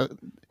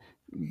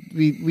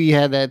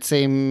had that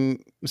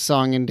same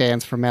song and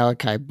dance for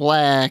Malachi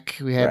Black.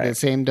 We had the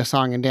same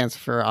song and dance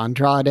for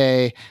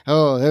Andrade.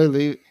 Oh,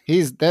 they're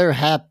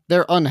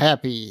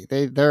unhappy.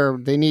 They're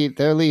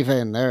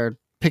leaving. They're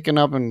picking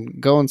up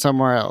and going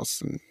somewhere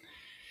else. And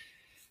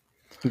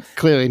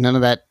clearly none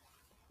of that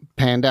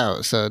panned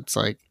out. So it's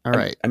like, all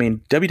right. I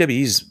mean,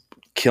 WWE's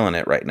killing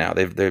it right now.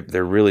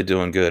 They're really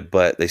doing good,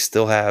 but they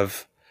still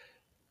have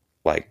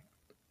like,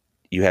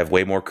 you have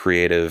way more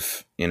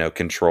creative,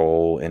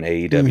 control in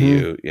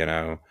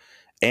AEW,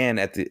 and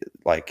at the,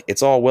 like,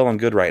 it's all well and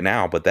good right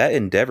now, but that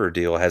Endeavor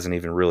deal hasn't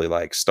even really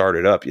like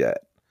started up yet.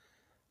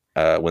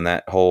 When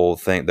that whole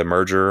thing, the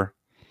merger.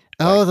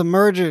 The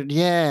merger.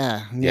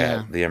 Yeah.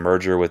 The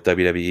merger with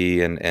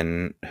WWE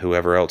and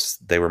whoever else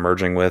they were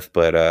merging with.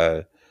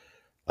 But,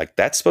 like,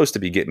 that's supposed to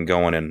be getting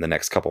going in the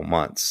next couple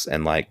months.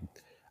 And like,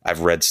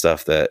 I've read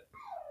stuff that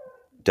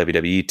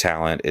WWE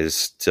talent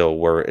is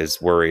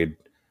worried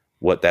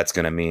what that's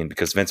going to mean,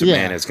 because Vince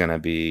McMahon is going to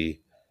be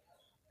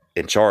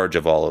in charge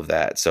of all of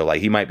that. So like,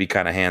 he might be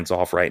kind of hands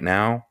off right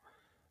now,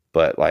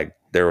 but like,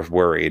 they're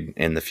worried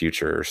in the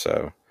future.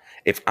 So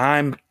if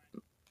I'm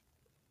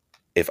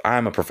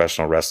a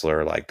professional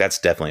wrestler, like, that's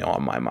definitely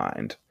on my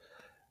mind,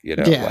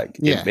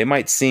 It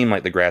might seem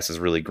like the grass is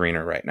really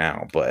greener right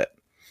now, but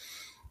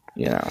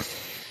yeah.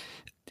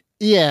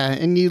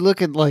 And you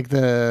look at like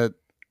the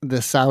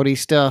Saudi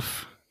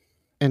stuff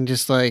and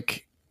just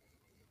like,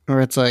 where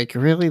it's like,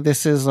 really,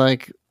 this is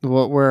like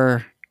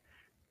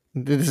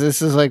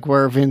this is like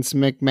where Vince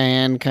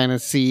McMahon kind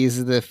of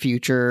sees the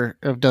future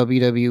of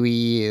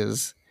WWE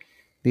is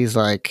these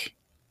like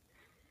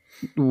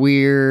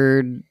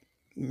weird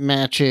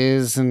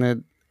matches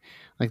and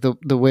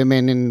the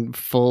women in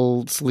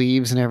full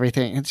sleeves and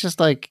everything. It's just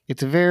like,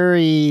 it's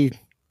very,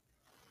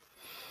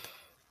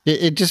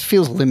 it just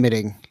feels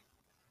limiting.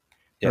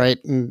 Yeah.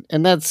 Right. And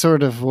that's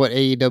sort of what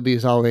AEW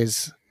is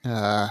always,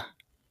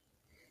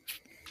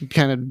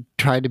 kind of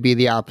tried to be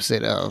the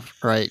opposite of,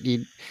 right?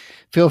 You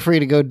feel free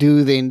to go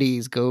do the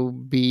indies, go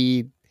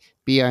be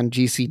on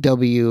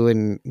GCW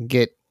and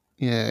get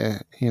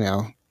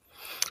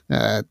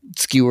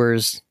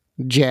skewers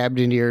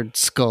jabbed into your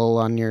skull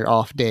on your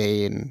off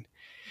day, and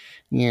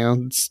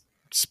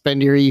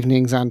spend your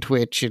evenings on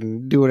Twitch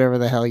and do whatever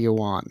the hell you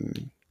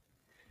want.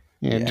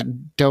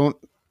 And don't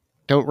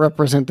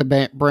represent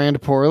the brand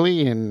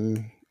poorly,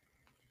 and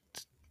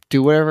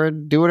do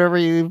whatever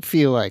you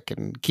feel like,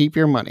 and keep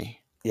your money.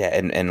 Yeah,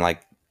 and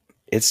like,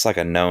 it's like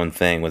a known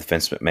thing with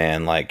Vince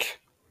McMahon, like,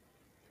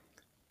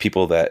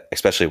 people that,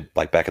 especially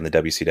like back in the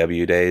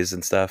WCW days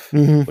and stuff,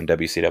 when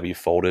WCW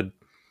folded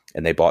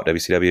and they bought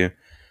WCW,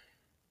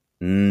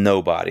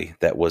 nobody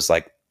that was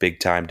like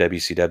big time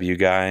WCW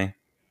guy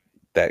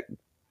that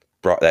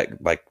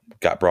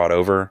got brought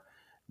over,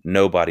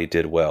 nobody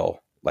did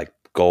well. Like,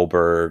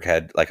 Goldberg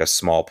had like a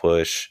small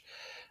push,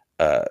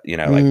 like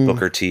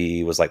Booker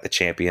T was like the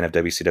champion of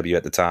WCW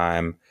at the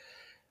time.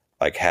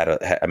 Like,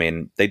 I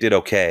mean, they did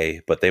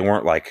okay, but they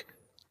weren't like,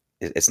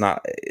 it's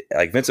not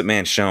like Vince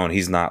McMahon's shown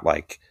he's not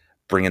like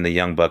bringing the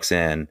Young Bucks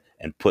in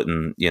and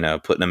putting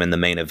them in the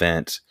main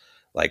event.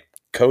 Like,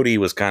 Cody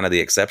was kind of the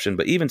exception,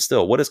 but even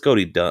still, what has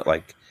Cody done?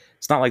 Like,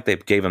 it's not like they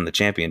gave him the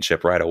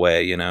championship right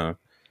away.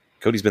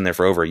 Cody's been there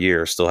for over a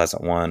year, still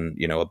hasn't won,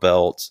 a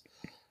belt.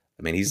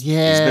 I mean, he's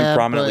been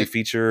prominently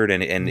featured,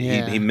 and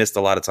he missed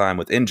a lot of time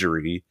with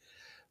injury.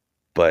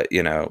 But,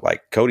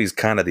 like, Cody's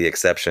kind of the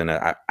exception.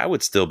 I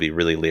would still be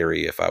really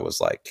leery if I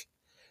was like,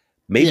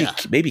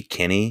 maybe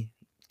Kenny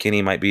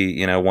might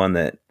be, one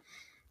that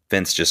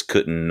Vince just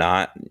couldn't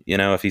not,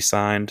 if he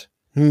signed.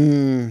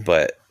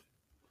 But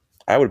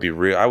I would be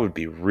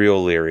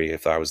real leery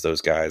if I was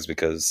those guys,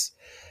 because,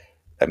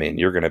 I mean,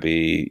 you're going to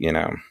be,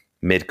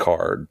 mid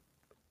card.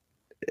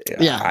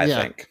 I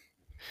think.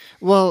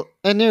 Well,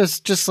 and there's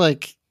just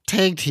like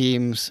tag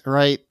teams,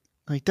 right?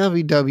 Like,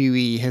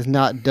 WWE has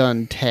not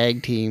done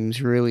tag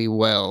teams really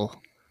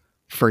well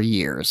for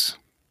years.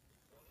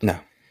 No.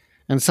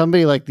 and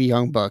somebody like the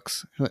Young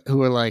Bucks,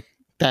 who are like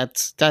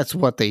that's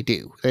what they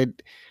do.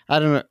 I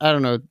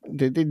don't know.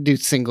 They do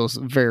singles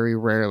very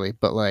rarely,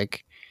 but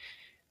like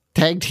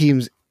tag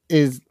teams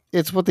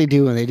it's what they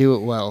do and they do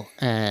it well.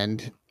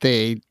 And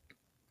they,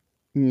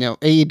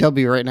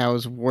 AEW right now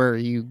is where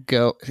you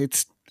go.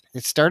 It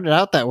started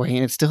out that way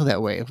and it's still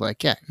that way. Of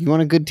like, yeah, you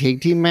want a good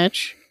tag team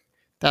match,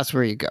 that's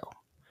where you go.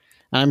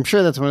 And I'm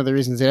sure that's one of the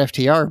reasons that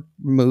FTR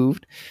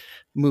moved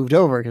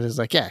over, because it's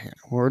like, yeah,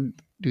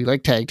 we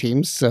like tag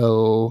teams,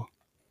 so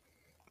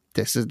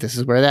this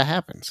is where that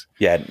happens.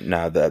 Yeah,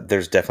 no,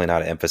 there's definitely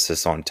not an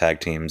emphasis on tag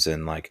teams,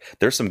 and like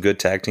there's some good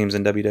tag teams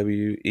in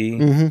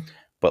WWE,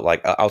 but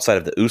like outside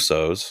of the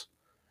Usos,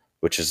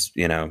 which is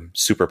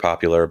super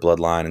popular,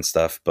 Bloodline and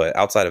stuff, but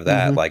outside of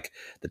that, like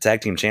the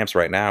tag team champs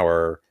right now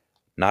are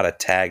not a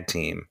tag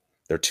team;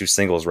 they're two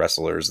singles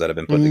wrestlers that have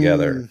been put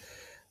together.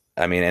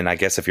 I mean, and I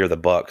guess if you're the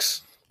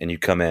Bucks and you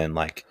come in,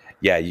 like,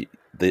 yeah,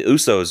 the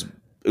Usos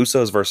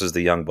versus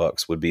the Young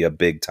Bucks would be a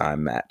big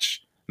time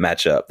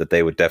matchup that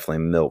they would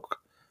definitely milk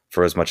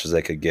for as much as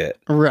they could get.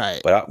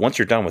 Right. But once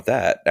you're done with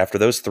that, after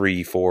those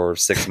 3, 4,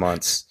 6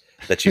 months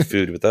that you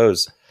food with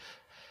those,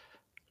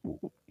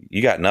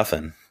 you got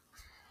nothing.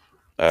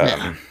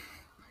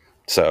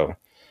 So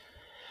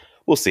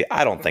we'll see.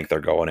 I don't think they're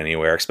going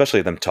anywhere,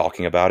 especially them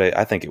talking about it.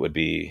 I think it would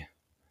be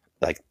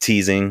like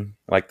teasing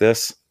like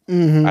this.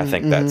 I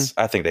think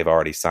I think they've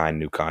already signed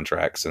new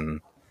contracts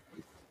and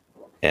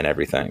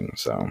everything.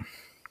 So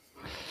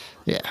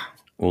yeah,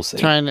 we'll see.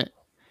 Trying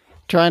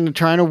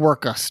to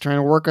work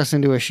us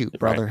into a shoot,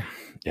 brother. Right.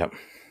 Yep.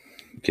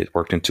 Get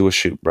worked into a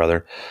shoot,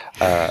 brother.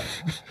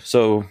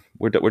 So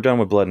we're done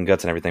with blood and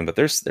guts and everything, but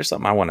there's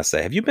something I want to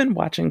say. Have you been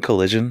watching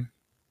Collision?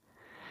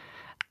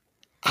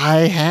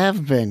 I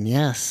have been,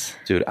 yes.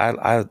 Dude,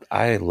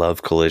 I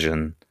love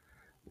Collision,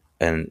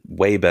 and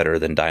way better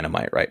than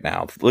Dynamite right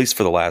now, at least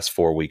for the last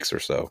 4 weeks or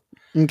so.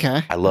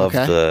 Okay. I love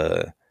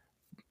the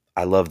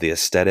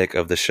aesthetic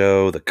of the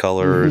show, the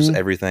colors,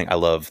 everything. I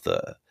love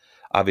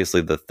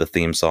obviously the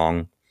theme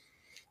song.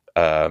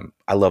 I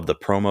love the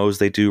promos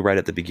they do right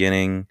at the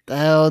beginning.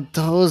 Oh,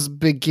 those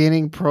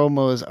beginning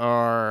promos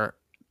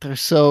they're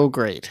so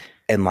great.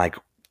 And like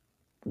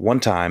one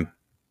time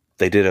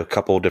they did a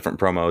couple different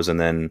promos, and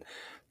then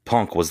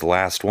Punk was the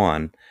last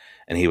one,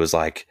 and he was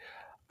like,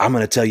 I'm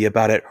going to tell you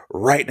about it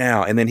right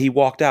now. And then he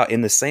walked out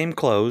in the same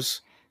clothes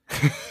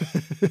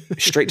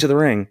straight to the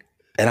ring.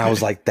 And I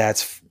was like,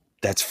 that's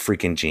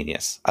freaking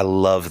genius. I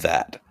love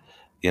that.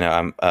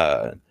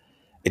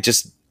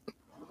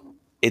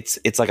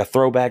 It's like a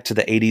throwback to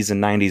the 80s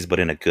and 90s, but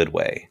in a good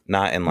way,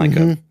 not in like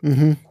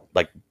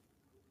like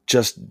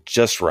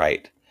just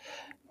right.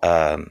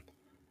 And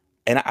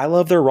I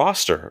love their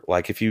roster.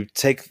 Like if you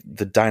take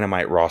the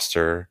Dynamite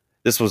roster,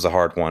 this was a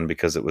hard one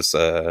because it was,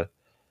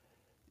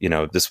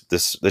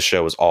 this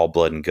show is all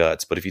blood and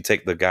guts. But if you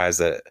take the guys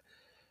that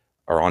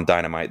are on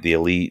Dynamite, the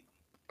Elite,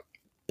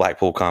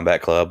 Blackpool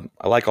Combat Club,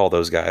 I like all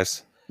those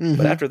guys.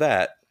 But after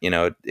that,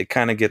 it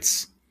kind of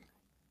gets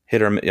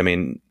hit or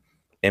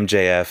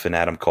MJF and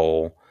Adam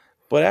Cole.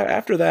 But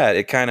after that,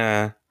 it kind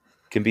of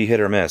can be hit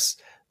or miss.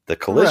 The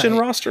Collision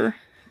roster,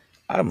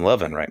 I'm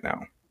loving right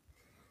now.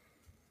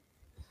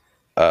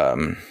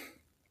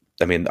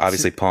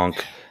 Obviously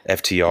Punk,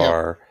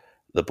 FTR,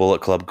 the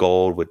Bullet Club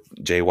Gold with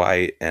Jay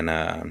White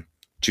and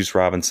Juice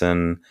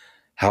Robinson,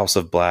 House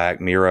of Black,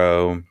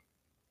 Miro,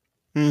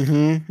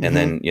 and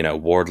then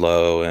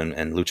Wardlow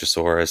and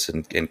Luchasaurus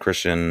and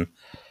Christian,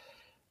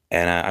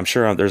 and I'm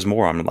sure there's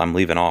more I'm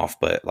leaving off,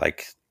 but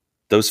like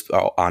those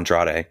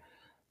Andrade,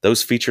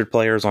 those featured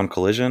players on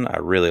Collision, I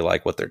really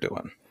like what they're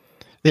doing.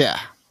 Yeah.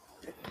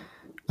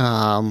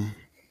 Well,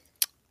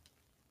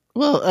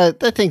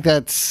 I think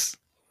that's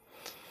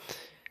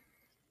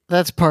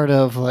part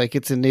of like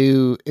it's the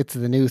new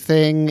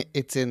thing.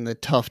 It's in the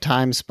tough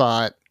time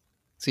spot,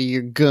 so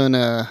you're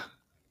gonna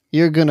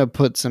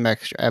put some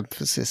extra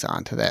emphasis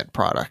onto that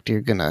product.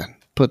 You're gonna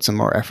put some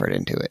more effort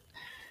into it.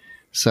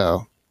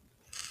 So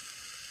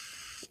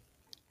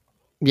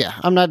yeah,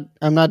 I'm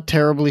not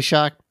terribly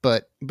shocked,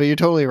 but you're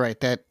totally right.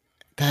 That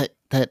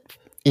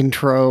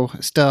intro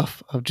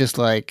stuff of just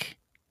like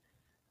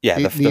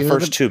the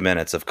first 2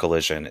 minutes of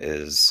Collision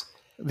is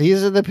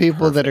these are the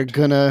people perfect. That are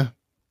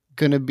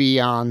gonna be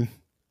on.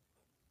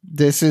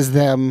 This is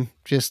them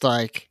just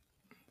like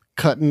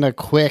cutting a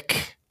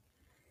quick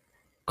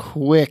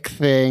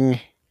thing,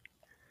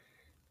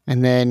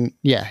 and then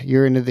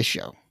you're into the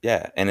show.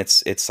 Yeah, and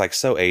it's like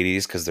so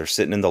 80s because they're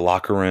sitting in the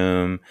locker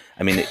room.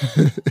 I mean,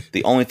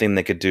 the only thing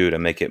they could do to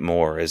make it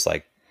more is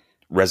like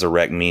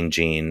resurrect Mean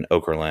Gene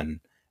Okerlund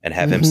and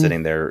have him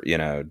sitting there,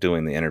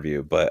 doing the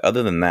interview. But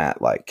other than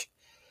that, like,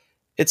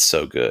 it's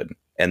so good.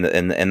 And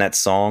that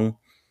song,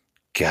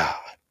 God,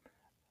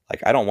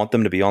 like I don't want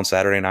them to be on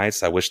Saturday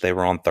nights. I wish they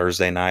were on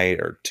Thursday night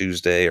or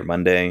Tuesday or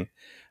Monday.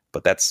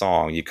 But that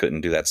song, you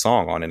couldn't do that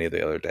song on any of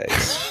the other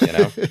days,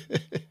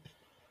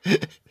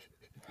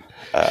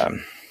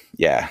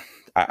 Yeah,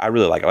 I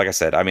really like it. Like I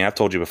said, I mean, I've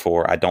told you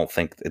before, I don't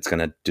think it's going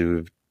to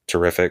do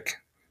terrific.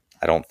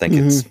 I don't think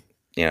it's,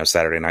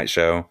 Saturday night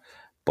show,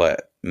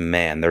 but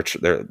man, they're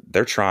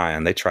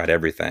trying. They tried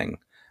everything.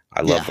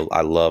 I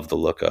love the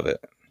look of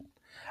it.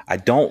 I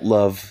don't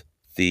love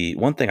the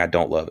one thing I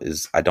don't love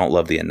is I don't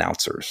love the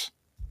announcers.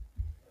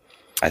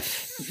 I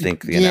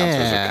think the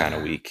announcers are kind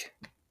of weak.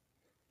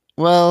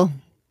 Well,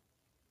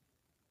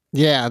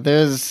 yeah,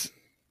 there's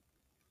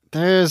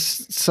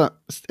some.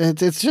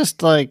 It's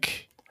just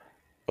like.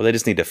 Well, they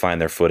just need to find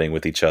their footing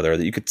with each other.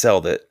 You could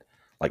tell that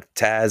like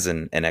Taz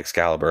and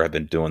Excalibur have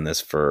been doing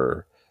this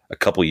for a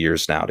couple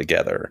years now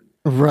together.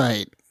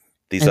 Right.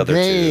 These other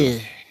two.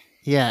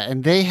 Yeah,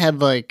 and they had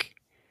like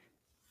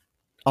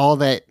all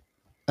that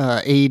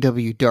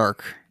AEW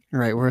Dark,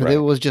 right, where it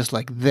was just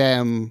like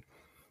them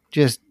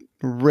just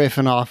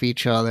riffing off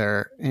each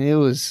other, and it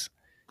was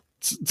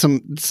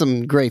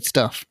some great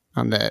stuff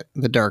on the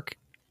Dark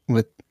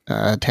with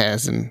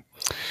Taz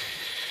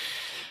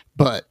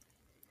but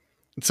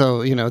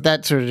so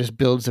that sort of just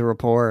builds the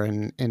rapport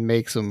and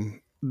makes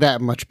them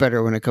that much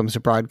better when it comes to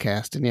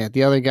broadcast. And yeah,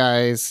 the other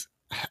guys,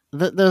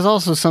 there's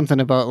also something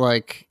about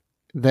like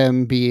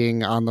them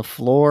being on the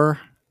floor.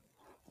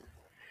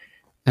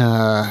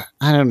 I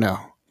don't know.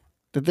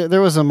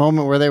 There was a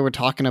moment where they were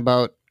talking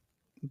about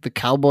the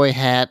cowboy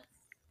hat,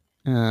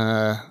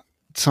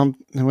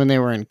 when they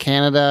were in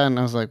Canada, and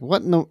I was like,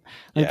 "What? No,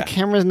 like the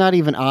camera's not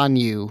even on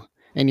you,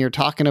 and you're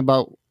talking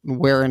about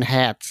wearing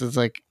hats." It's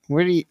like,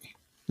 where do you?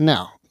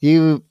 No,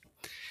 you.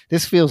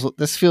 This feels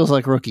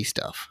like rookie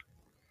stuff.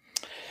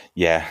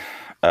 Yeah,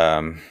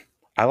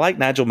 I like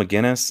Nigel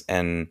McGuinness,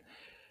 and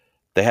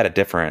they had a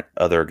different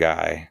other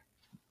guy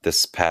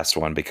this past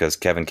one because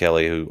Kevin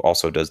Kelly, who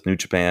also does New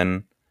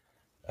Japan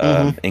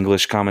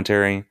English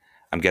commentary,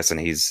 I'm guessing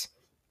he's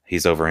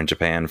over in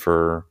Japan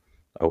for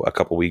a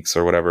couple weeks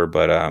or whatever.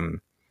 But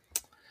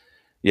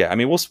yeah, I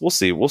mean, we'll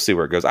see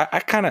where it goes. I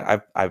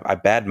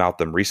badmouthed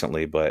them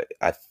recently, but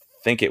I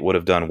think it would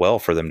have done well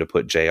for them to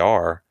put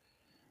JR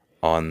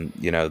on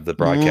the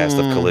broadcast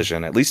of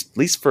Collision at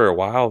least for a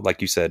while.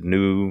 Like you said,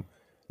 new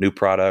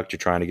product. You're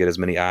trying to get as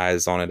many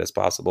eyes on it as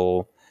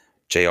possible.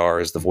 JR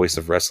is the voice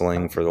of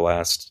wrestling for the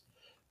last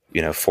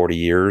 40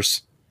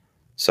 years.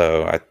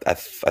 So I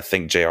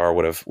think JR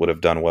would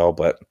have done well,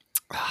 but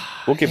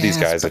we'll give these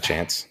guys a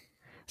chance.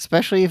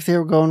 Especially if they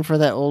were going for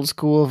that old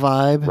school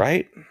vibe.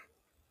 Right.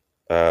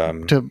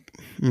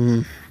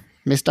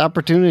 Missed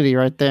opportunity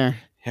right there.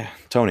 Yeah.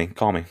 Tony,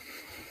 call me.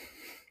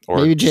 Or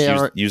maybe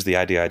JR use the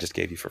idea I just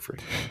gave you for free.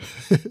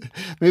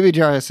 Maybe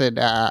JR said,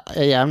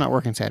 yeah, I'm not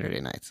working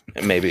Saturday nights.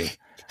 Maybe.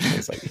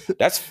 It's like,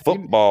 that's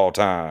football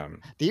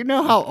time. Do you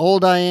know how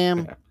old I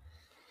am?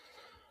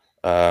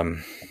 Yeah.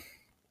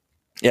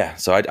 Yeah,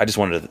 so I just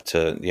wanted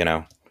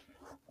to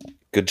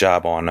good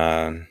job on,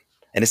 and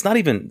it's not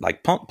even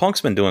like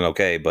Punk's been doing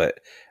okay, but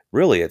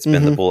really it's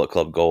been the Bullet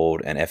Club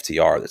Gold and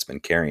FTR that's been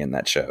carrying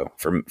that show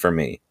for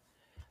me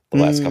the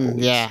last couple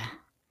weeks. Yeah,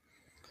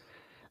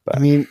 but I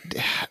mean,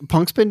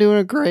 Punk's been doing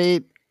a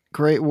great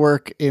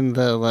work in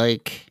the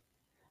like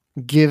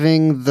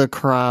giving the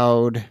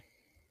crowd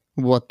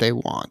what they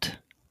want.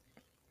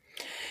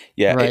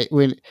 Yeah, right.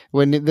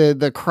 When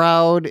the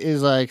crowd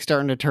is like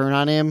starting to turn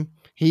on him.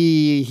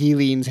 He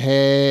leans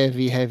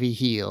heavy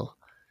heel,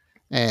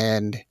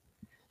 and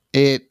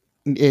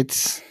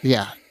it's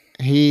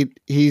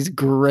he's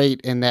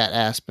great in that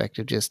aspect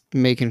of just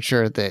making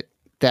sure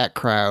that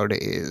crowd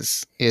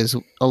is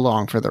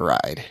along for the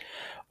ride.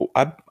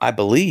 I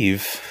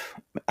believe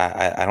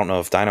I don't know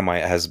if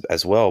Dynamite has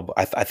as well, but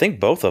I think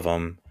both of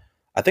them.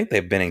 I think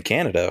they've been in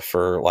Canada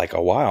for like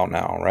a while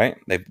now, right?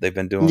 They've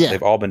been doing. Yeah.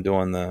 They've all been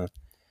doing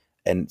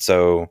and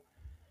so.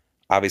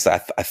 Obviously,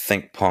 I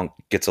think Punk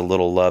gets a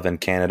little love in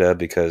Canada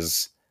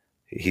because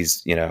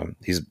he's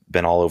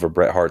been all over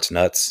Bret Hart's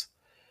nuts,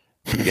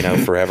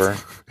 forever.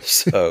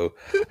 So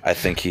I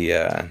think he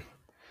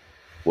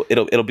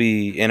it'll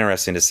be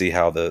interesting to see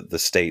how the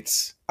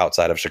states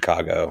outside of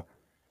Chicago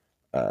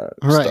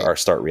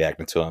start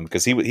reacting to him,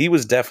 because he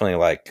was definitely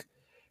like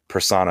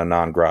persona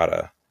non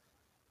grata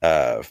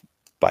by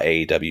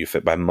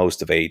AEW, by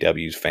most of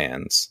AEW's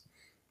fans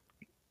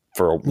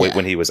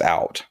when he was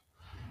out.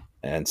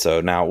 And so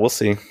now we'll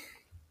see.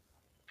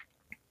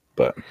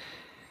 But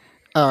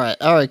all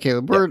right,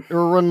 Caleb. We're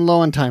running low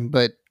on time,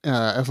 but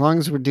as long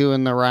as we're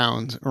doing the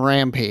rounds,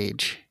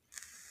 Rampage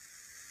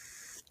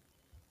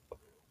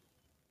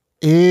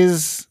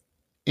is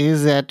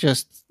that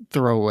just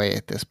throwaway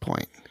at this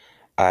point?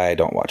 I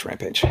don't watch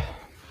Rampage.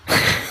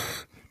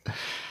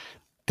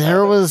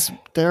 There was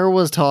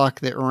talk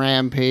that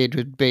Rampage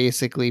would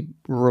basically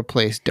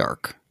replace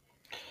Dark,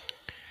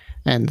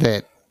 and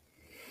that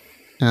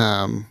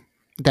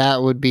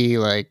that would be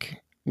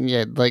like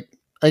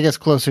I guess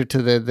closer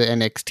to the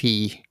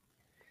NXT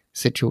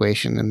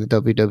situation in the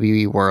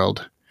WWE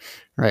world,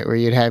 right? Where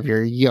you'd have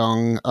your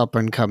young up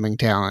and coming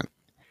talent.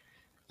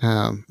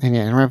 And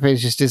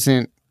Rampage just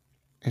isn't.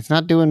 It's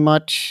not doing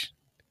much.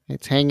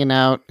 It's hanging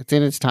out. It's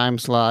in its time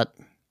slot.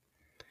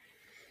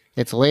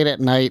 It's late at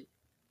night,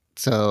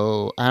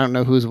 so I don't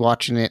know who's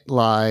watching it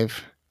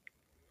live.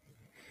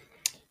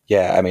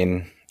 Yeah, I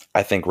mean,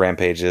 I think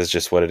Rampage is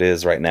just what it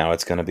is right now.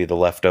 It's going to be the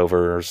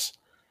leftovers.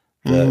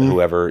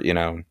 Whoever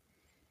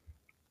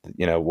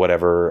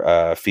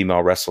whatever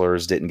female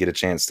wrestlers didn't get a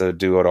chance to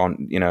do it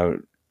on,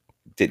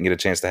 didn't get a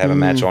chance to have a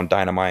match on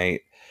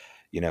Dynamite.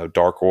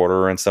 Dark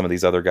Order and some of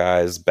these other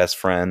guys, Best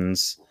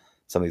Friends,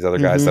 some of these other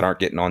guys that aren't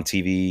getting on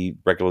TV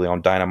regularly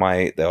on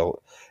Dynamite,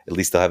 they'll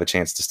have a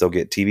chance to still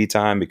get TV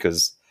time,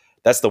 because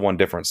that's the one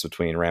difference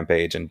between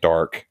Rampage and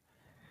Dark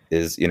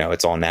is,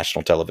 it's on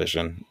national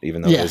television,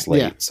 even though it is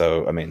late. Yeah.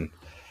 So, I mean,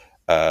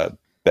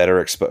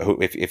 better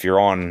if you're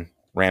on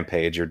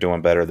Rampage, you're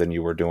doing better than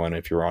you were doing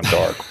if you're on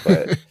Dark.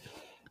 But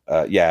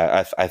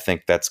I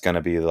think that's going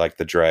to be like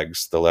the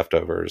dregs, the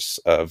leftovers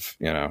of,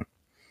 Yeah.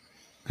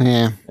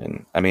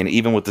 And I mean,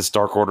 even with this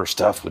Dark Order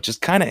stuff, which is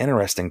kind of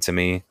interesting to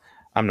me,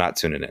 I'm not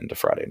tuning into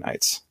Friday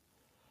nights.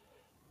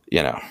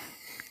 Yeah,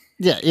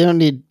 you don't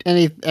need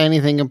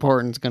anything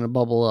important is going to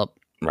bubble up.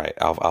 Right.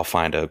 I'll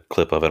find a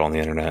clip of it on the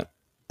internet.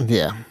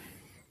 Yeah.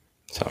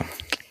 So.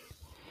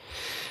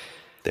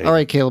 All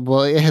right, Caleb.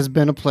 Well, it has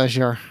been a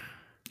pleasure.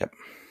 Yep.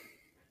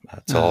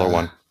 Till all are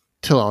one.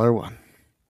 Till all are one.